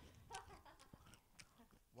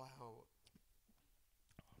 Wow.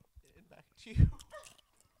 And back to you.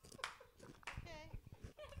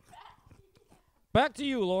 Back to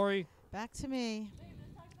you, Lori. Back to me.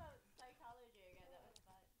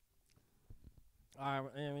 I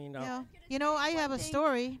mean, You know, I have a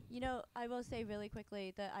story. You know, I will say really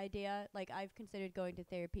quickly the idea, like, I've considered going to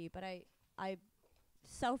therapy, but I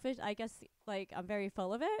selfish, I guess, like, I'm very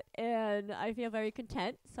full of it, and I feel very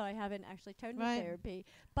content, so I haven't actually turned to Right. therapy.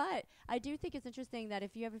 But I do think it's interesting that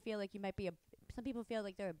if you ever feel like you might be some people feel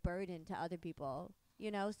like they're a burden to other people, you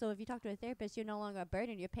know? So if you talk to a therapist, you're no longer a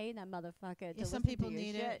burden. You're paying that motherfucker to Yeah, some listen people to your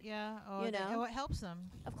need shit. it, yeah, or, you know? or it helps them.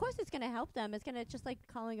 Of course it's going to help them. It's going to just like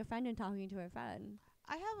calling a friend and talking to a friend.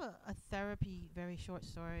 I have a therapy, very short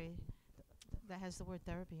story that has the word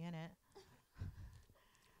therapy in it.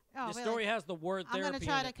 Oh, the really? story has the word I'm therapy going to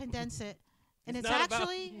try in to it. condense it. And It's it's not about-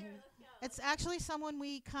 actually it's actually someone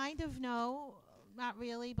we kind of know, not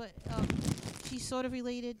really, but she's sort of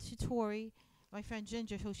related to Tori, my friend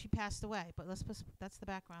Ginger, who she passed away. But that's the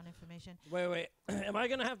background information. Wait. Am I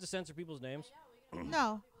going to have to censor people's names?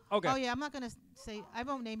 No. Okay. Oh yeah, I'm not going to say. I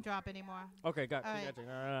won't name drop anymore. Okay, got All right.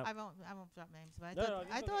 gotcha. I won't drop names, but No, I no, thought,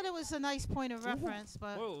 you I don't thought it was a nice point of reference,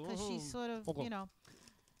 but Whoa, because she's sort of, Okay. you know.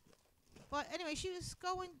 But anyway,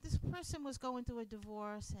 this person was going through a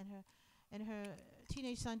divorce, and her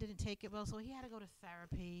teenage son didn't take it well, so he had to go to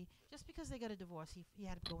therapy. Just because they got a divorce, he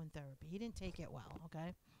had to go in therapy. He didn't take it well,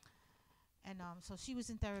 okay? And so she was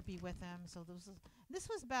in therapy with him. So this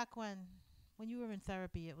was back when you were in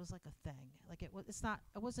therapy, it was like a thing. Like it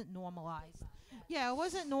wasn't normalized. Yeah, it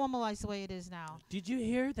wasn't normalized the way it is now. Did you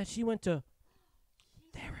hear that she went to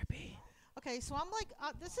therapy? Okay, so I'm like,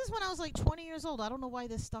 this is when I was like 20 years old. I don't know why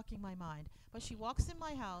this stuck in my mind. But she walks in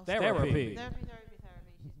my house. Therapy. Therapy.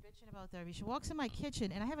 She's bitching about therapy. She walks in my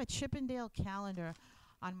kitchen, and I have a Chippendale calendar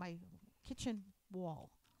on my kitchen wall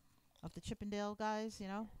of the Chippendale guys, you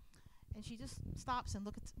know. And she just stops and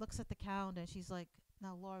looks at the calendar, and she's like,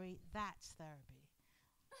 "Now, Lori, that's therapy."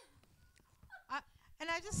 And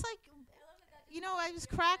I just like, you know, it just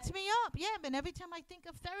cracked me up. Yeah, but every time I think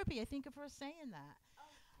of therapy, I think of her saying that.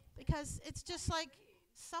 Because it's just like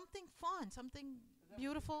something fun, something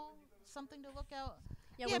beautiful, something to look out.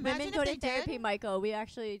 Yeah, Yeah, when imagine women if go they to therapy, did. Michael, we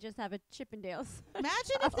actually just have a Chippendales.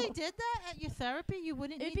 Imagine if they did that at your therapy, you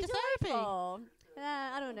wouldn't It'd need be the therapy. delightful.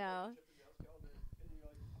 I don't know.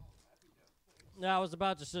 Yeah, I was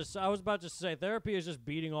about to say therapy is just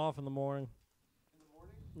beating off in the morning.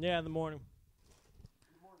 Yeah, in the morning.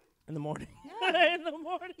 In the morning. Yeah. In the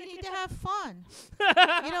morning. You need to have fun.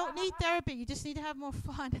 You don't need therapy. You just need to have more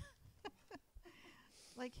fun.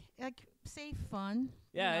 like safe fun.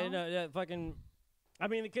 Yeah, you know? yeah, fucking. I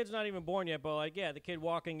mean, the kid's not even born yet, but like, yeah, the kid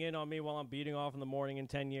walking in on me while I'm beating off in the morning in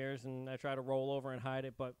 10 years, and I try to roll over and hide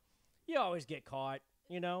it, but you always get caught,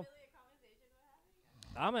 you know.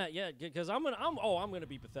 Because I'm gonna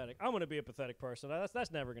be pathetic. I'm gonna be a pathetic person.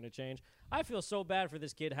 That's never gonna change. I feel so bad for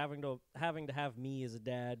this kid having to have me as a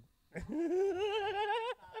dad.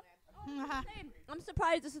 I'm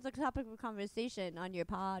surprised this is the topic of conversation on your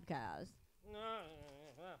podcast.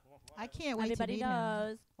 I can't wait Everybody to meet him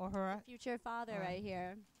knows. or her. Future father right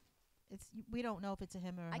here. We don't know if it's a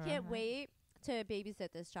him or a I her. can't right? wait to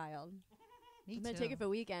babysit this child. Me I'm going too. to take it for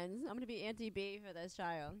weekends. I'm going to be Auntie B for this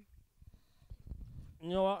child. You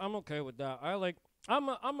know what? I'm okay with that. I'm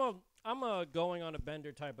a going on a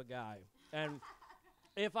bender type of guy. And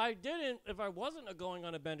if I wasn't a going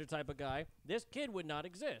on a bender type of guy, this kid would not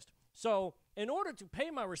exist. So in order to pay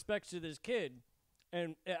my respects to this kid,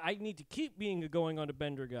 and I need to keep being a going on a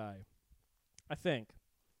bender guy, I think.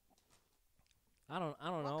 I don't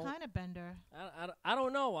know. What kind of bender? I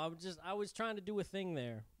don't know. I was trying to do a thing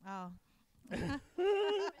there. Oh.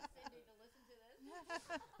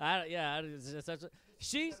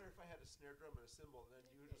 She's Better if I had a snare drum and a cymbal, then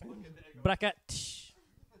you would just look at it and go, bracket.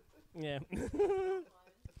 Yeah.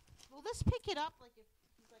 Will this pick it up like if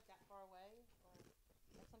he's like that far away?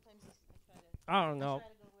 Or sometimes I try to. I don't know. Try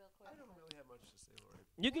to go real quick. I don't really have much to say, Lori.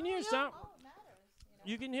 You can hear Yeah, sound. oh, it matters.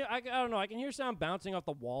 You can hear. I don't know. I can hear sound bouncing off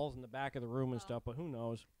the walls in the back of the room and stuff, but who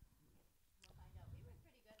knows?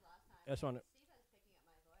 That's one.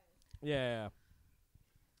 Yeah.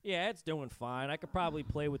 Yeah, it's doing fine. I could probably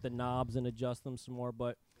play with the knobs and adjust them some more,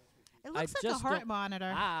 but It looks like a just heart don't-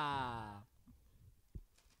 monitor. ah.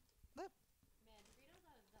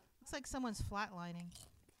 Looks like someone's flatlining.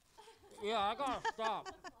 Yeah, I gotta stop.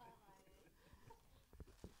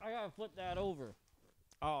 I gotta flip that over.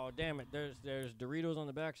 Oh, damn it. There's Doritos on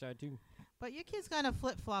the backside, too. But your kid's gonna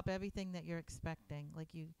flip flop everything that you're expecting. Like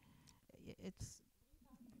it's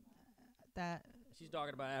that She's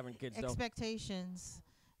talking about having kids, though. expectations.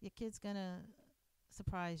 Your kid's gonna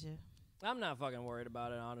surprise you. I'm not fucking worried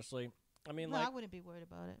about it, honestly. I mean, No, I like, wouldn't be worried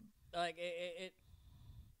about it.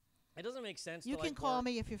 it doesn't make sense You to, can like, call work-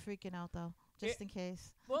 me if you're freaking out, though, just in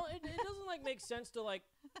case. Well, it doesn't, like, make sense to, like,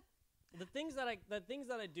 the things that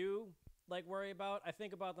I do, like, worry about, I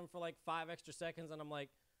think about them for, like, 5 extra seconds, and I'm like,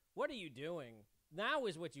 what are you doing? Now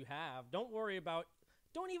is what you have. Don't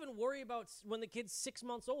even worry about when the kid's 6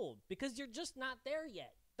 months old, because you're just not there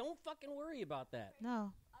yet. Don't fucking worry about that.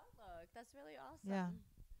 No. Outlook. That's really awesome. Yeah.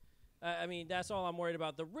 I mean, that's all I'm worried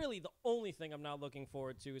about. The only thing I'm not looking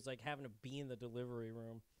forward to is, like, having to be in the delivery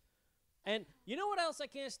room. And you know what else I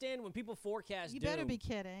can't stand? When people forecast You doom. better be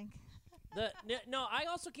kidding. No, I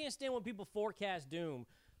also can't stand when people forecast doom.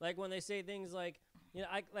 Like when they say things like, you know,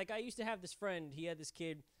 I used to have this friend. He had this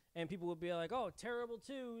kid, and people would be like, "Oh, terrible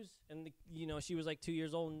twos," and she was like 2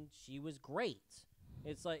 years old, and she was great.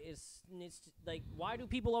 It's like it's like, why do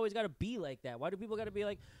people always got to be like that? Why do people got to be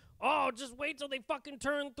like, "Oh, just wait till they fucking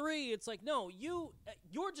turn 3"? It's like, no,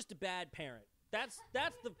 you're just a bad parent. That's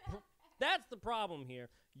the problem here.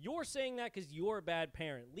 You're saying that because you're a bad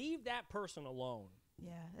parent. Leave that person alone.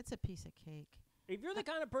 Yeah, it's a piece of cake. If you're the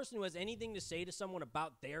kind of person who has anything to say to someone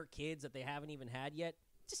about their kids that they haven't even had yet,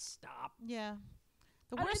 just stop. Yeah.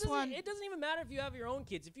 The I mean, worst one. It doesn't even matter if you have your own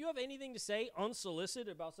kids. If you have anything to say unsolicited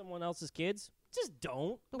about someone else's kids, just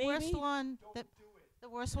don't. The maybe. worst one that the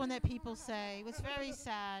worst one that people say, what's very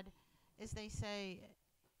sad, is they say,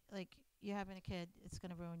 like, you're having a kid, it's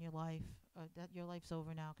gonna ruin your life, or that your life's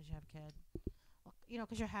over now because you have a kid. You know,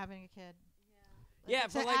 because you're having a kid. Like, Yeah,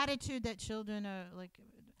 it's but an like, attitude that children are like.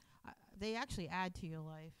 They actually add to your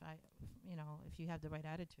life. If you have the right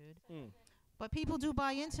attitude. But people do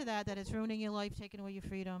buy into that it's ruining your life, taking away your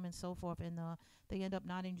freedom, and so forth, and they end up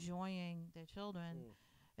not enjoying their children.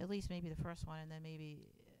 At least maybe the first one, and then maybe,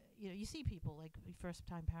 you see people like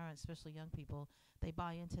first-time parents, especially young people, they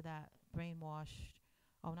buy into that brainwashed.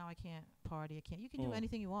 Oh, now I can't party. I can't. You can do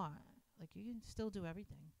anything you want. Like you can still do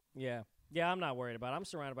everything. Yeah, I'm not worried about it. I'm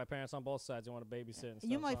surrounded by parents on both sides who want to babysit and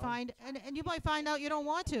stuff. You might find, and you might find out you don't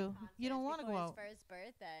want to. You don't want to go out. His first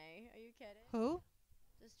birthday. Are you kidding? Who?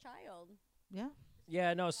 This child. Yeah.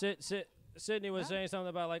 Yeah, no. Sydney was Yeah. saying something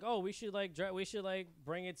about like, oh, we should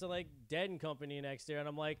bring it to like Dead and Company next year, and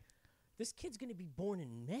I'm like, this kid's gonna be born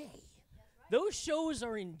in May. Those shows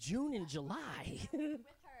are in June and July. With her.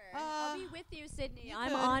 I'll be with you, Sydney. you I'm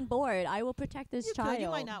could. on board. I will protect this You child. could. You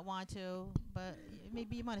might not want to, but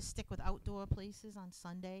maybe you want to stick with outdoor places on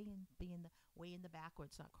Sunday and be way in the back where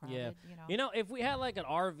it's not crowded. Yeah. You know. If we had like an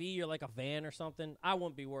RV or like a van or something, I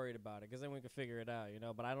wouldn't be worried about it because then we could figure it out,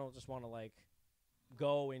 But I don't just want to like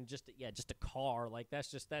go in just a car. Like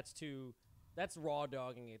that's raw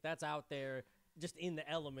dogging it. That's out there just in the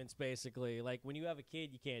elements basically. Like when you have a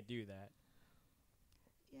kid, you can't do that.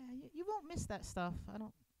 Yeah, you won't miss that stuff. I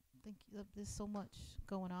don't think there's so much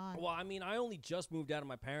going on. Well, I mean, I only just moved out of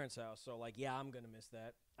my parents' house, so like, yeah, I'm gonna miss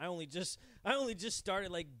that. I only just started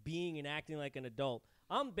like being and acting like an adult.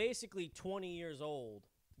 I'm basically 20 years old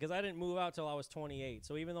because I didn't move out till I was 28.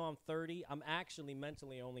 So even though I'm 30, I'm actually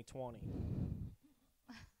mentally only 20. That's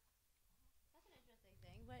an interesting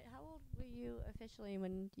thing. How old were you officially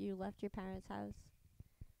when you left your parents' house?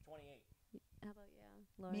 28. How about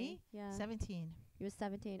Lori? Me? Yeah. 17. You was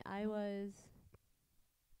 17. I was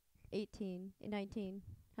 18, 19.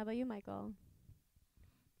 How about you, Michael?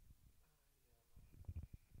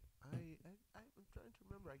 I'm trying to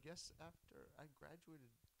remember. I guess after I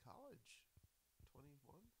graduated college,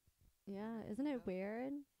 21. Yeah, isn't it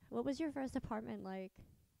weird? What was your first apartment like?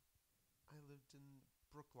 I lived in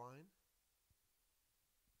Brookline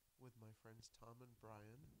with my friends Tom and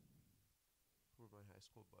Brian, who were my high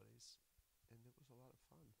school buddies, and it was a lot of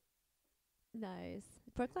fun. Nice.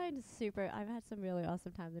 Brookline is super. I've had some really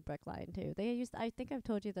awesome times in Brookline too. I think I've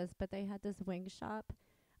told you this, but they had this wing shop.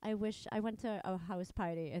 I wish I went to a house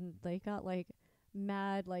party and they got like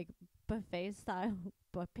mad like buffet style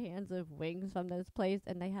pans of wings from this place,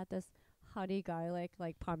 and they had this honey garlic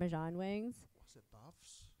like Parmesan wings. Was it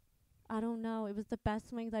Buffs? I don't know. It was the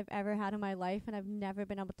best wings I've ever had in my life, and I've never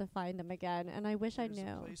been able to find them again. And I wish I There's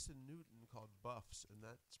knew. a place in Newton called Buffs, and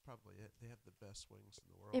that's probably it. They have the best wings in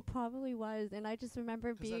the world. It probably was, and I just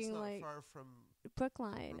remember 'Cause that's being not like far from.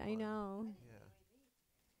 Brookline. I Brookline. know. Yeah.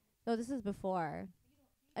 Oh, this is before.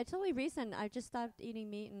 I totally recent. I just stopped eating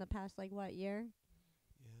meat in the past year. Yeah.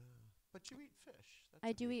 But you eat fish. That's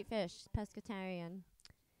I do amazing. eat fish, pescatarian.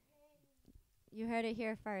 You heard it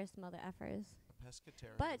here first, mother effers.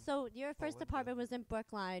 Pescatarian. But so your first Linda. apartment was in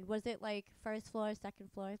Brookline. Was it like first floor, second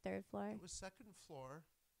floor, third floor? It was second floor.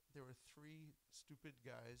 There were 3 stupid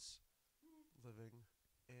guys living,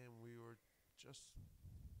 and we were just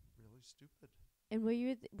really stupid. And were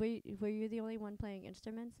you the only one playing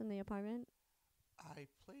instruments in the apartment? I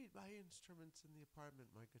played my instruments in the apartment,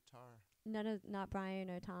 my guitar. Not Brian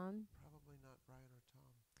or Tom. Probably not Brian or Tom.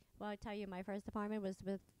 Well, I tell you, my first apartment was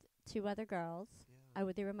with 2 other girls.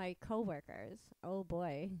 Yeah. They were my coworkers. Oh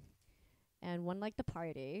boy, and one liked to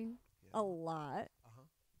party Yeah. a lot. Uh-huh.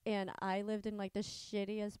 And I lived in like the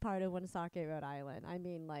shittiest part of Woonsocket, Rhode Island. I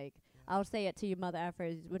mean, like, Yeah. I'll say it to you, mother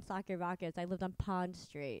effers. Woonsocket Rockets. I lived on Pond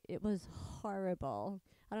Street. It was horrible.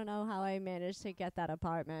 I don't know how I managed to get that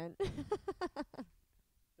apartment. There's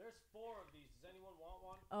 4 of these. Does anyone want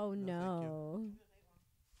one? Oh No, no.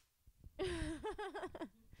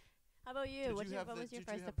 How about you? Did What you have was the- your did you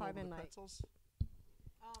first have the apartment like? pretzels?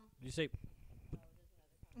 Did you say?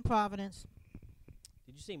 Providence.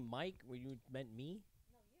 Did you say Mike? Where you meant me?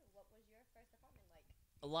 No, you. What was your first apartment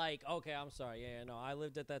like? Like, okay, I'm sorry. Yeah, no, I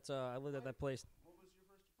lived at that. I lived at that place. What was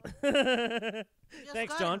your first apartment? Just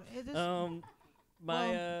Thanks, go John. ahead. It is-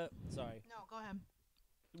 My sorry. no, go ahead.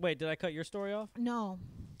 Wait, did I cut your story off? No.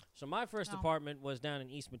 So my first No. apartment was down in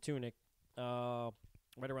East Matunic, right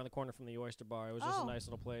around the corner from the Oyster Bar. It was just Oh. a nice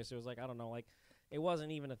little place. It was like, I don't know, like it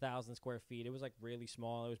wasn't even 1,000 square feet. It was like really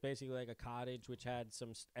small. It was basically like a cottage which had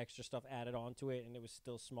some extra stuff added onto it, and it was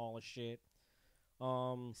still small as shit.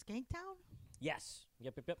 Skanktown? Yes.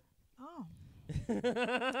 Yep. Oh. Yep.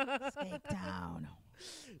 Skanktown.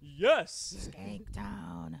 Yes.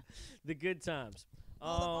 Skanktown. The good times.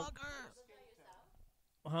 Motherfuckers.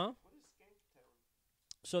 Huh? What is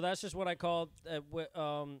Skanktown? So that's just what I called.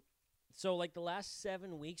 So like the last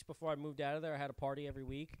 7 weeks before I moved out of there, I had a party every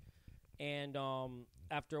week, and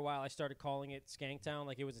after a while, I started calling it Skanktown,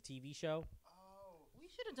 like it was a TV show. Oh. We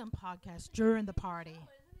should have done podcasts during the party.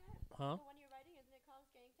 Huh? The one you're writing, isn't it called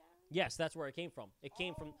Skanktown? Yes, that's where it came from. It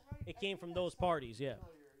came from. It came from those parties. Yeah.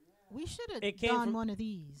 We should It have came done from- one of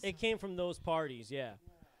these. It came from those parties. Yeah.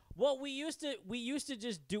 Well, we used to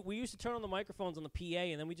just do. We used to turn on the microphones on the PA,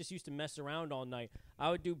 and then we just used to mess around all night. I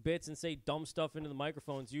would do bits and say dumb stuff into the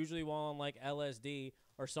microphones, usually while on like LSD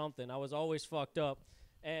or something. I was always fucked up,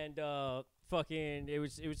 and fucking it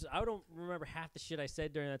was. I don't remember half the shit I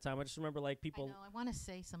said during that time. I just remember like I people. know. I want to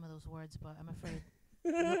say some of those words, but I'm afraid.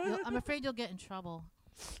 I'm afraid you'll get in trouble.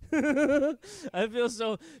 I feel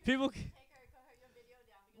so. People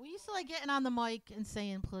We used to like getting on the mic and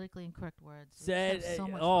saying politically incorrect words. We used to said, have so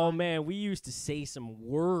much "Oh fun. man, we used to say some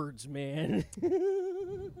words, man."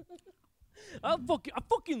 I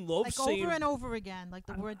fucking love Like saying. over and over again, like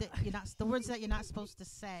the words that you're not supposed to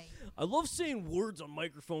say. I love saying words on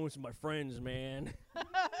microphones with my friends, man. I'm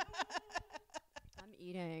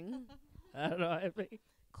eating. I don't know.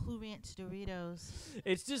 Cool Ranch Doritos.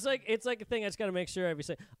 It's just like a thing. I just gotta make sure every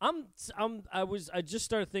say. I just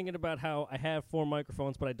started thinking about how I have 4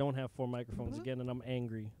 microphones, but I don't have 4 microphones Mhm. again, and I'm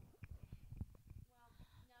angry.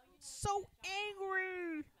 So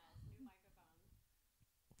angry.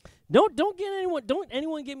 Don't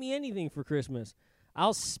anyone get me anything for Christmas.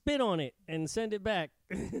 I'll spit on it and send it back.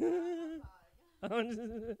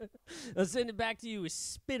 I'll send it back to you with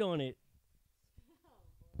spit on it.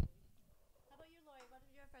 How about you, Lloyd? What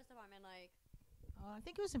was your first apartment like? I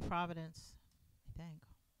think it was in Providence. I think.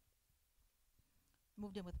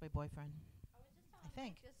 Moved in with my boyfriend. I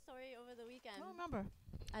think. This story over the I weekend. don't remember.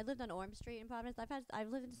 I lived on Orm Street in Providence. I've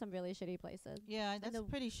lived in some really shitty places. Yeah, that's a the-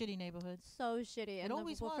 pretty shitty neighborhood. So shitty. And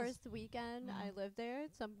always the was. first weekend I Mhm. lived there,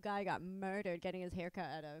 some guy got murdered getting his haircut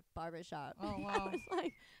at a barber shop. Oh, I wow. was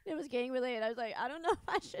like, it was gang related. I was like, I don't know if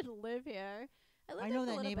I should live here. lived I there know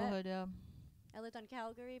for a that little bit. neighborhood. I lived on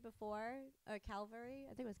Calgary before, or Calvary.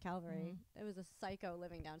 I think it was Calvary. It was a psycho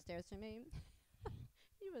living downstairs from me.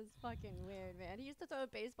 He was fucking weird, man. He used to throw a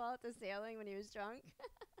baseball at the ceiling when he was drunk.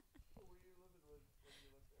 Who were you living with when you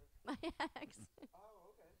lived there? My ex.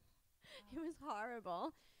 Oh, okay. It was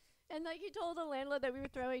horrible. And like he told the landlord that we were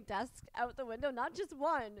throwing desks out the window, not just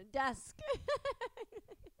one desk.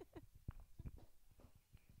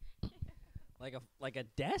 Like a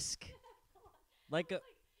desk? Like a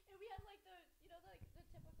And we had like the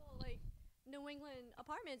typical like New England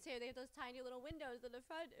apartments here. They have those tiny little windows in the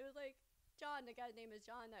front. It was like John. The guy's name is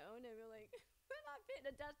John that owned it. We're like, we're not putting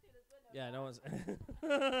a desk in his window. Yeah, no one's.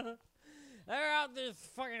 They're out there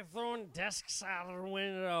fucking throwing desks out of the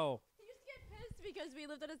window. He used to get pissed because we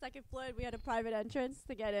lived on a second floor and we had a private entrance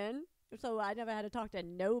to get in. So I never had to talk to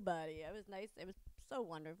nobody. It was nice. It was so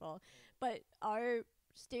wonderful. But our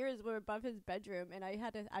stairs were above his bedroom, and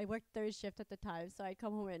I worked third shift at the time, so I'd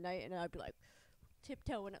come home at night and I'd be like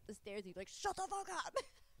tiptoeing up the stairs. He'd be like, "Shut the fuck up."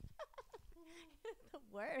 The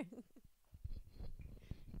worst.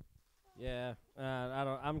 Yeah, I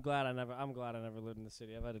don't. I'm glad I never lived in the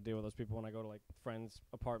city. I've had to deal with those people when I go to like friends'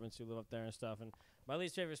 apartments who live up there and stuff. And my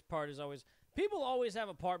least favorite part is always people always have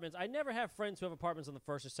apartments. I never have friends who have apartments on the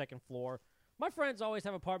first or second floor. My friends always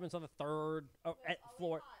have apartments on the third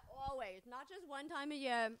floor. Hot, always, not just one time a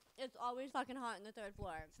year. It's always fucking hot in the third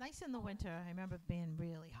floor. It's nice in the winter. I remember it being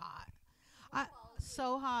really hot.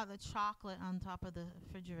 So hot the chocolate on top of the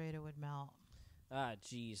refrigerator would melt. Ah,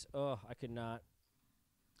 jeez. Oh, I could not.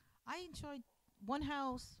 I enjoyed one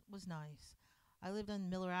house was nice. I lived on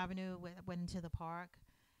Miller Avenue, went into the park,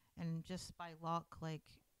 and just by luck, like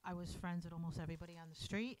I was friends with almost everybody on the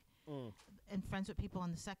street, and friends with people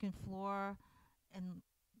on the second floor, and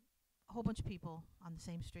a whole bunch of people on the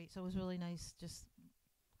same street. So it was really nice, just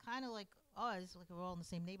kind of like us, like we're all in the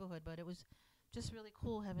same neighborhood, but it was just really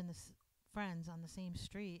cool having this friends on the same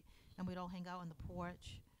street, and we'd all hang out on the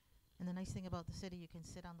porch. And the nice thing about the city, you can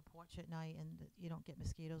sit on the porch at night and you don't get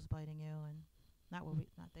mosquitoes biting you, and not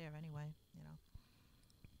there anyway, you know.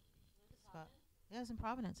 But yeah, it was in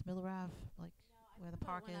Providence, Miller Ave, like where the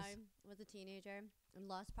park when is. I was a teenager and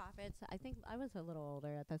lost profits. I think I was a little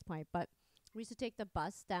older at this point, but we used to take the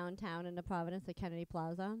bus downtown into Providence at Kennedy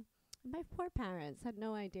Plaza. And my poor parents had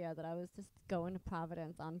no idea that I was just going to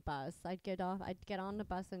Providence on bus. I'd get on the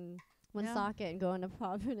bus in Woonsocket and go into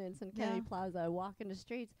Providence and Kennedy Plaza, walk in the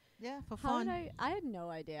streets. Yeah, for fun. I had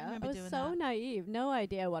no idea. I was doing so that. naive, no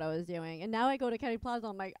idea what I was doing. And now I go to Kennedy Plaza,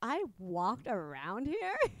 I'm like, I walked around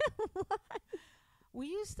here? We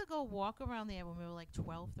used to go walk around there when we were like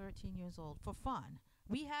 12, 13 years old for fun.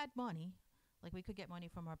 We had money, like we could get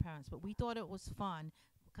money from our parents, but we thought it was fun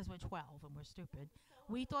because we're 12 and we're stupid.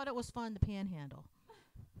 We thought it was fun to panhandle.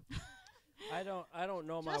 I don't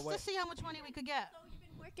know my Just way. to see how much money we could get. So you've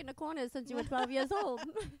been working the corners since you were 12 years old.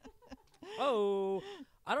 Oh,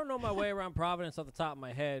 I don't know my way around Providence off the top of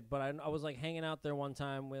my head, but I was like hanging out there one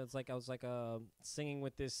time with I was singing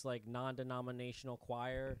with this like non-denominational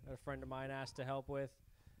choir that a friend of mine asked to help with.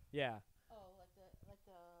 Yeah. Oh, like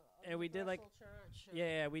the And we did like church.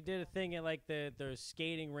 yeah, we did a thing at like the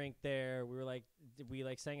skating rink there. We were like we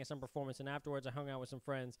sang at some performance, and afterwards I hung out with some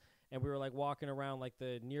friends, and we were like walking around like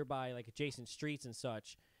the nearby like adjacent streets and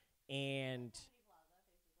such. And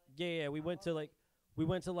yeah, we went to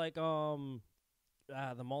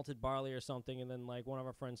the malted barley or something, and then like one of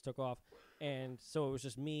our friends took off, and so it was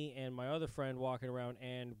just me and my other friend walking around,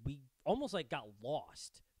 and we almost like got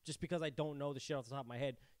lost just because I don't know the shit off the top of my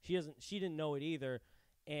head. She didn't know it either,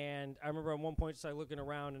 and I remember at one point just like looking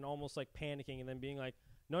around and almost like panicking, and then being like,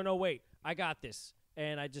 no, wait, I got this.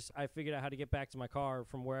 And I figured out how to get back to my car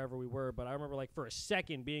from wherever we were. But I remember like for a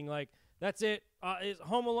second being like, that's it. I'm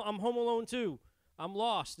home alone too. I'm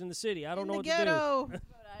lost in the city. I don't know what to do. Rhode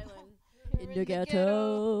Island. In the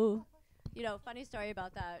ghetto. You know, funny story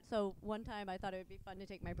about that. So one time I thought it would be fun to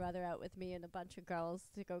take my brother out with me and a bunch of girls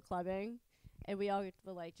to go clubbing. And we all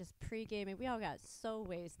were like just pre-gaming. We all got so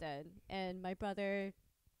wasted. And my brother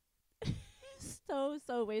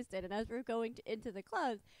so wasted. And as we were going into the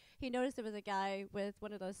club, he noticed there was a guy with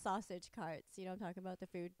one of those sausage carts. You know, I'm talking about the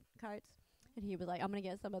food carts. And he was like, I'm going to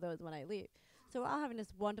get some of those when I leave. So we're all having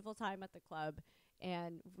this wonderful time at the club.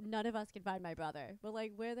 And none of us can find my brother. We're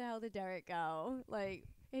like, where the hell did Derek go? Like,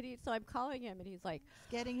 so I'm calling him, and he's like,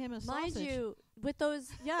 getting him a mind sausage. you, with those,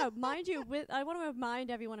 I want to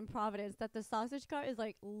remind everyone in Providence that the sausage cart is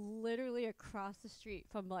like literally across the street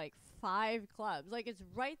from like 5 clubs. Like, it's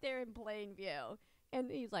right there in plain view.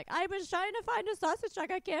 And he's like, I was trying to find a sausage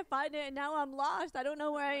truck. I can't find it, and now I'm lost. I don't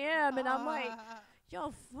know where I am. And I'm like,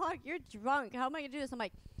 yo, fuck, you're drunk. How am I going to do this? I'm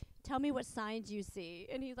like, tell me what signs you see.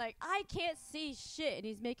 And he's like, I can't see shit. And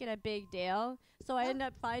he's making a big deal. So I ended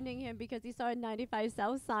up finding him because he saw a 95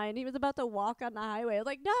 South sign. He was about to walk on the highway. I was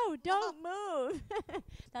like, no, don't move.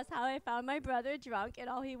 That's how I found my brother drunk, and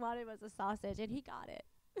all he wanted was a sausage, and he got it.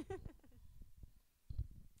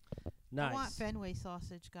 Nice. I want Fenway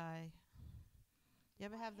sausage guy. You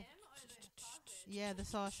ever have the? Yeah, the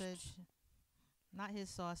sausage. Not his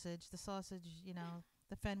sausage. The sausage, you know,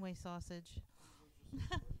 the Fenway sausage.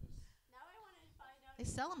 They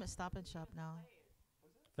sell them at Stop and Shop now.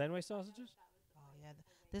 Fenway sausages? Oh yeah,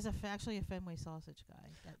 There's actually a Fenway sausage guy.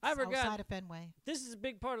 That's I forgot. outside of Fenway. This is a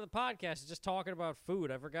big part of the podcast. Is just talking about food.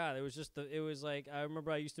 I forgot. It was just. It was like I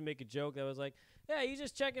remember I used to make a joke that was like, "Yeah, you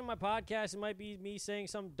just checking my podcast. It might be me saying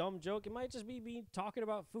some dumb joke. It might just be me talking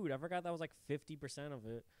about food." I forgot that was like 50% of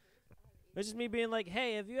it. It's just me being like,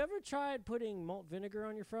 "Hey, have you ever tried putting malt vinegar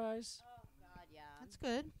on your fries?" Oh God, yeah. That's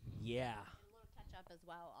good. Yeah. And a little ketchup as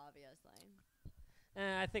well, obviously.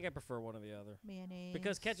 I think I prefer one or the other Mayonnaise.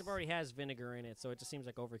 because ketchup already has vinegar in it, so it just seems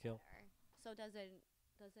like overkill. Better. So doesn't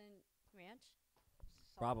ranch?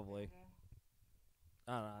 Probably.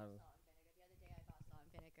 I don't know. Salt and vinegar. The other day I bought salt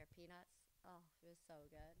and vinegar peanuts. Oh, it was so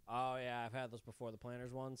good. Oh yeah, I've had those before. The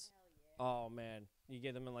Planters ones. Hell yeah. Oh man, you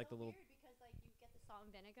get them in like so the little. weird because like you get the salt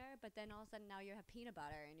and vinegar, but then all of a sudden now you have peanut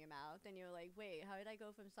butter in your mouth, and you're like, wait, how did I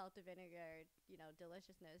go from salt to vinegar,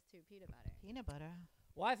 deliciousness to peanut butter? Peanut butter.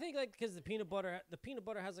 Well, I think like because the peanut butter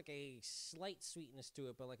has like a slight sweetness to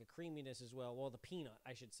it, but like a creaminess as well. Well, the peanut,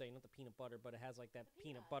 I should say, not the peanut butter, but it has like that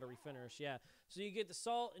peanut buttery finish. Yeah. So you get the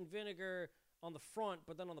salt and vinegar on the front,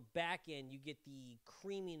 but then on the back end you get the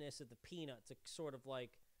creaminess of the peanut to sort of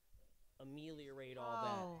like ameliorate all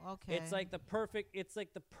that. Oh, okay. It's like the perfect. It's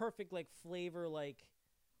like the perfect like flavor like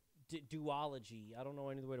duology. I don't know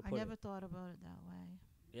any other way to I put never it. thought about it that way.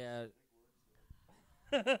 Yeah.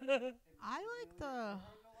 I like the.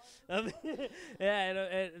 Yeah,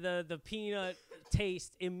 and the peanut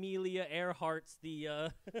taste. Amelia Earhart's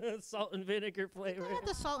the salt and vinegar flavor. I had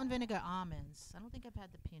the salt and vinegar almonds. I don't think I've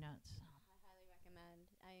had the peanuts. I highly recommend.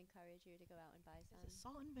 I encourage you to go out and buy some. Is it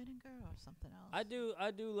salt and vinegar or something else? I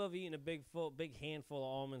do love eating a big handful of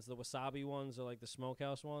almonds. The wasabi ones or like the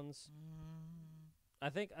smokehouse ones. I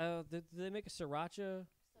think did they make a sriracha?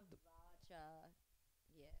 Sriracha.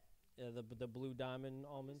 Yeah. The blue diamond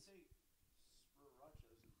almonds.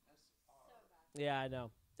 Yeah, I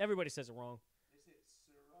know. Everybody says it wrong.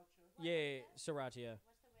 Yeah, sriracha. Yeah,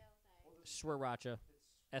 What's the real thing? sriracha.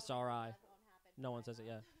 SRI. That won't happen No one says it.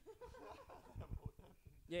 forever.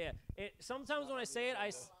 Yeah. Yeah. Sometimes when I say it,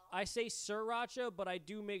 I say sriracha, but I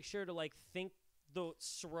do make sure to like think the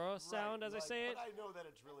sra sound as I say it. But I know that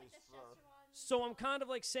it's really So I'm kind of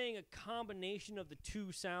like saying a combination of the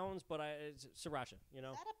two sounds, but it's sriracha. You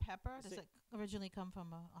know, Is that a pepper? Does it originally come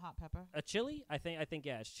from a hot pepper? a chili. I think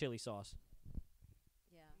yeah, it's chili sauce.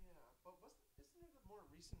 Yeah. Yeah, but isn't it a more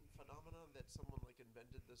recent phenomenon that someone like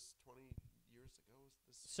invented this 20 years ago?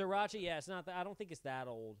 This Sriracha. Yeah, it's not. I don't think it's that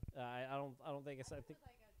old. I don't think it's. I think It's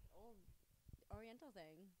like an old Oriental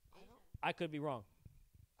thing. I could be wrong.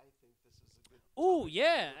 I think this is a good. Ooh, topic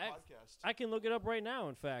yeah. for a podcast. I can look it up right now.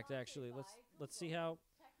 In fact, actually, let's see how.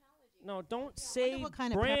 Technology. No, don't wonder say what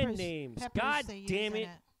kind of brand names. peppers God they use damn in it.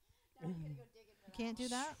 Now we gotta go dig into You can't do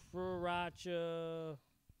that? Sriracha.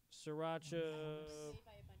 Saved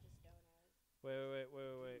by a bunch of stoners.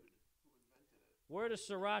 Wait. Where does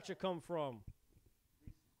sriracha come from?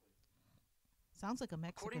 Sounds like a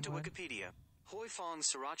Mexican According to word. Wikipedia, Hoi Fong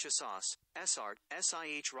Sriracha Sauce, SART,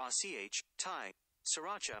 SIH Ra CH, Thai,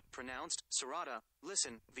 Sriracha, pronounced Sriracha,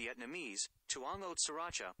 listen, Vietnamese, Tuong Ot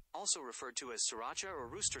Sriracha, also referred to as Sriracha or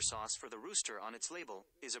Rooster Sauce for the rooster on its label,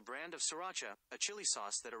 is a brand of Sriracha, a chili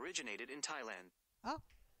sauce that originated in Thailand. Oh,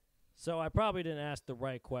 So I probably didn't ask the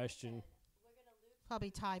right question. probably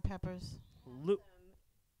Thai peppers. Lu-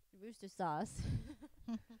 Some rooster sauce.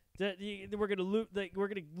 we're gonna lube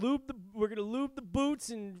the boots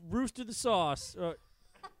and rooster the sauce. There's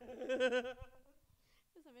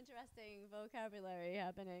some interesting vocabulary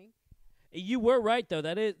happening. You were right though.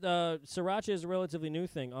 That is sriracha is a relatively new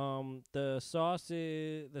thing. The sauce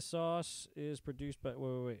is produced by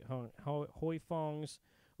wait. Hoi Fong's.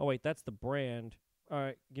 Oh wait, that's the brand. All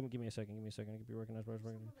right, give me a second. I could be recognized by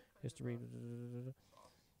history.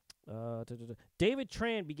 David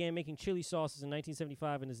Tran began making chili sauces in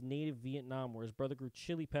 1975 in his native Vietnam, where his brother grew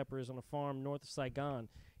chili peppers on a farm north of Saigon.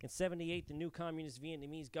 In 78, the new communist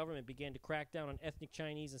Vietnamese government began to crack down on ethnic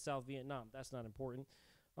Chinese in South Vietnam. That's not important.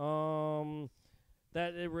 Tran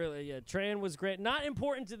was great. Not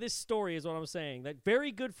important to this story is what I'm saying. That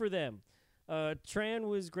very good for them. Tran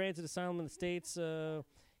was granted asylum in the States.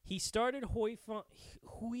 He started Hoi Fong.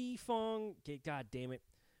 God damn it.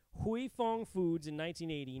 Hoi Fong Foods in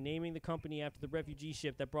 1980, naming the company after the refugee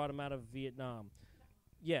ship that brought him out of Vietnam.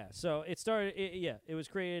 Yeah, so it started. It was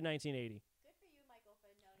created in 1980. Good for you, Michael,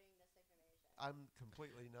 for noting this information. I'm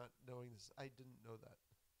completely not knowing this. I didn't know that.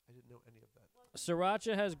 I didn't know any of that.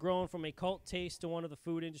 Sriracha has grown from a cult taste to one of the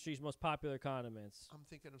food industry's most popular condiments. I'm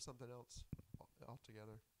thinking of something else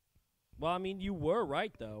altogether. Well, I mean, you were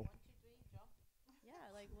right though. Yeah,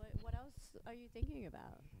 like what else are you thinking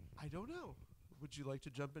about? I don't know. Would you like to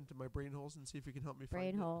jump into my brain holes and see if you can help me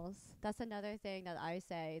Brain find holes. That's another thing that I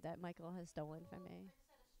say that Michael has stolen from me.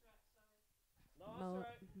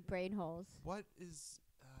 brain holes. What is?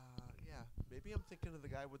 Yeah, maybe I'm thinking of the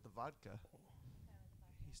guy with the vodka.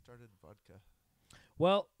 He started vodka.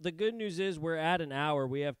 Well, the good news is we're at an hour.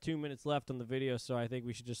 We have 2 minutes left on the video, so I think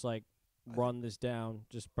we should just run this down,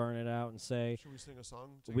 just burn it out, and say Should we sing a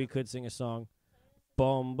song? we could sing a song.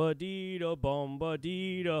 Bomba-dee-da,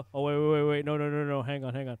 bomba-dee-da. Oh, wait. No. Hang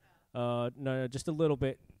on. No, just a little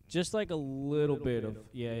bit. Just like a little bit of,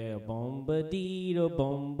 yeah. Bomba-dee-da,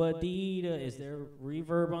 bomba-dee-da. Is there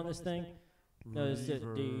reverb on this thing? No, it's just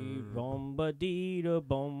bomba-dee-da,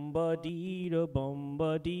 bomba-dee-da,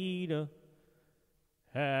 bomba-dee-da.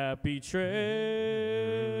 Happy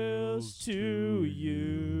trails to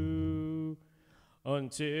you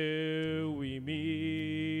until we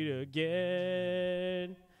meet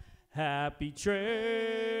again. Happy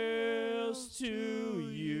trails to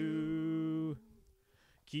you.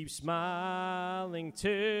 Keep smiling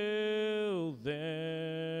till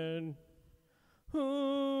then.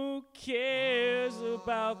 Who cares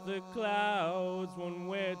about the clouds when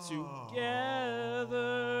we're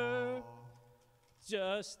together?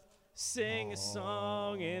 Just sing a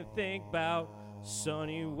song and think about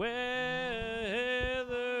sunny weather.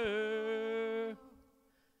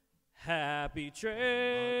 Happy trails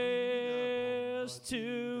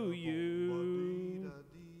to you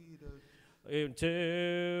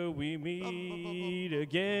until we meet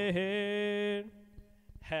again.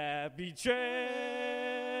 Happy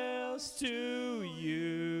trails to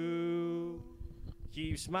you.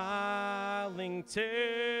 Keep smiling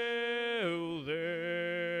till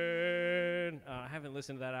then. I haven't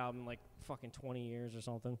listened to that album in like fucking 20 years or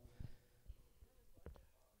something.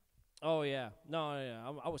 Oh, yeah.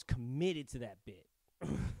 No. I was committed to that bit.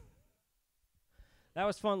 That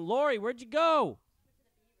was fun. Lori, where'd you go?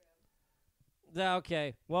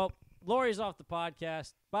 Okay. Well, Lori's off the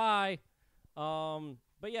podcast. Bye.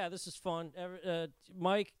 But yeah, this is fun.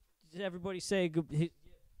 Mike, everybody say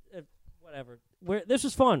whatever. This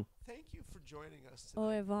was fun. Thank you for joining us Au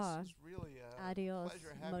tonight. revoir. This is really a Adios,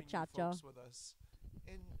 pleasure having you muchacho. folks with us.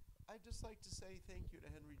 And I'd just like to say thank you to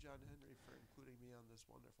Henry John Henry for including me on this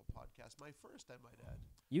wonderful podcast. My first, I might add.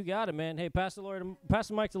 You got it, man. Hey, pass the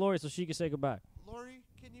mic to Lori so she can say goodbye. Lori,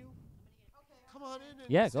 can you come on in and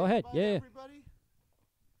Yeah, say go ahead. goodbye to Yeah. everybody?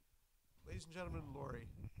 Ladies and gentlemen, Lori.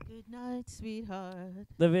 Good night, sweetheart.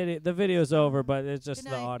 The video's over, but it's just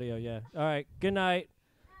Good the night. audio. Yeah. All right. Good night.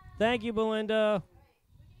 Thank you, Belinda.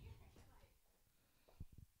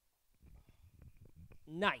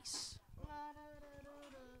 Nice.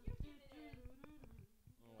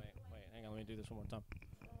 Wait. Hang on. Let me do this one more time.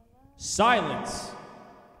 Silence.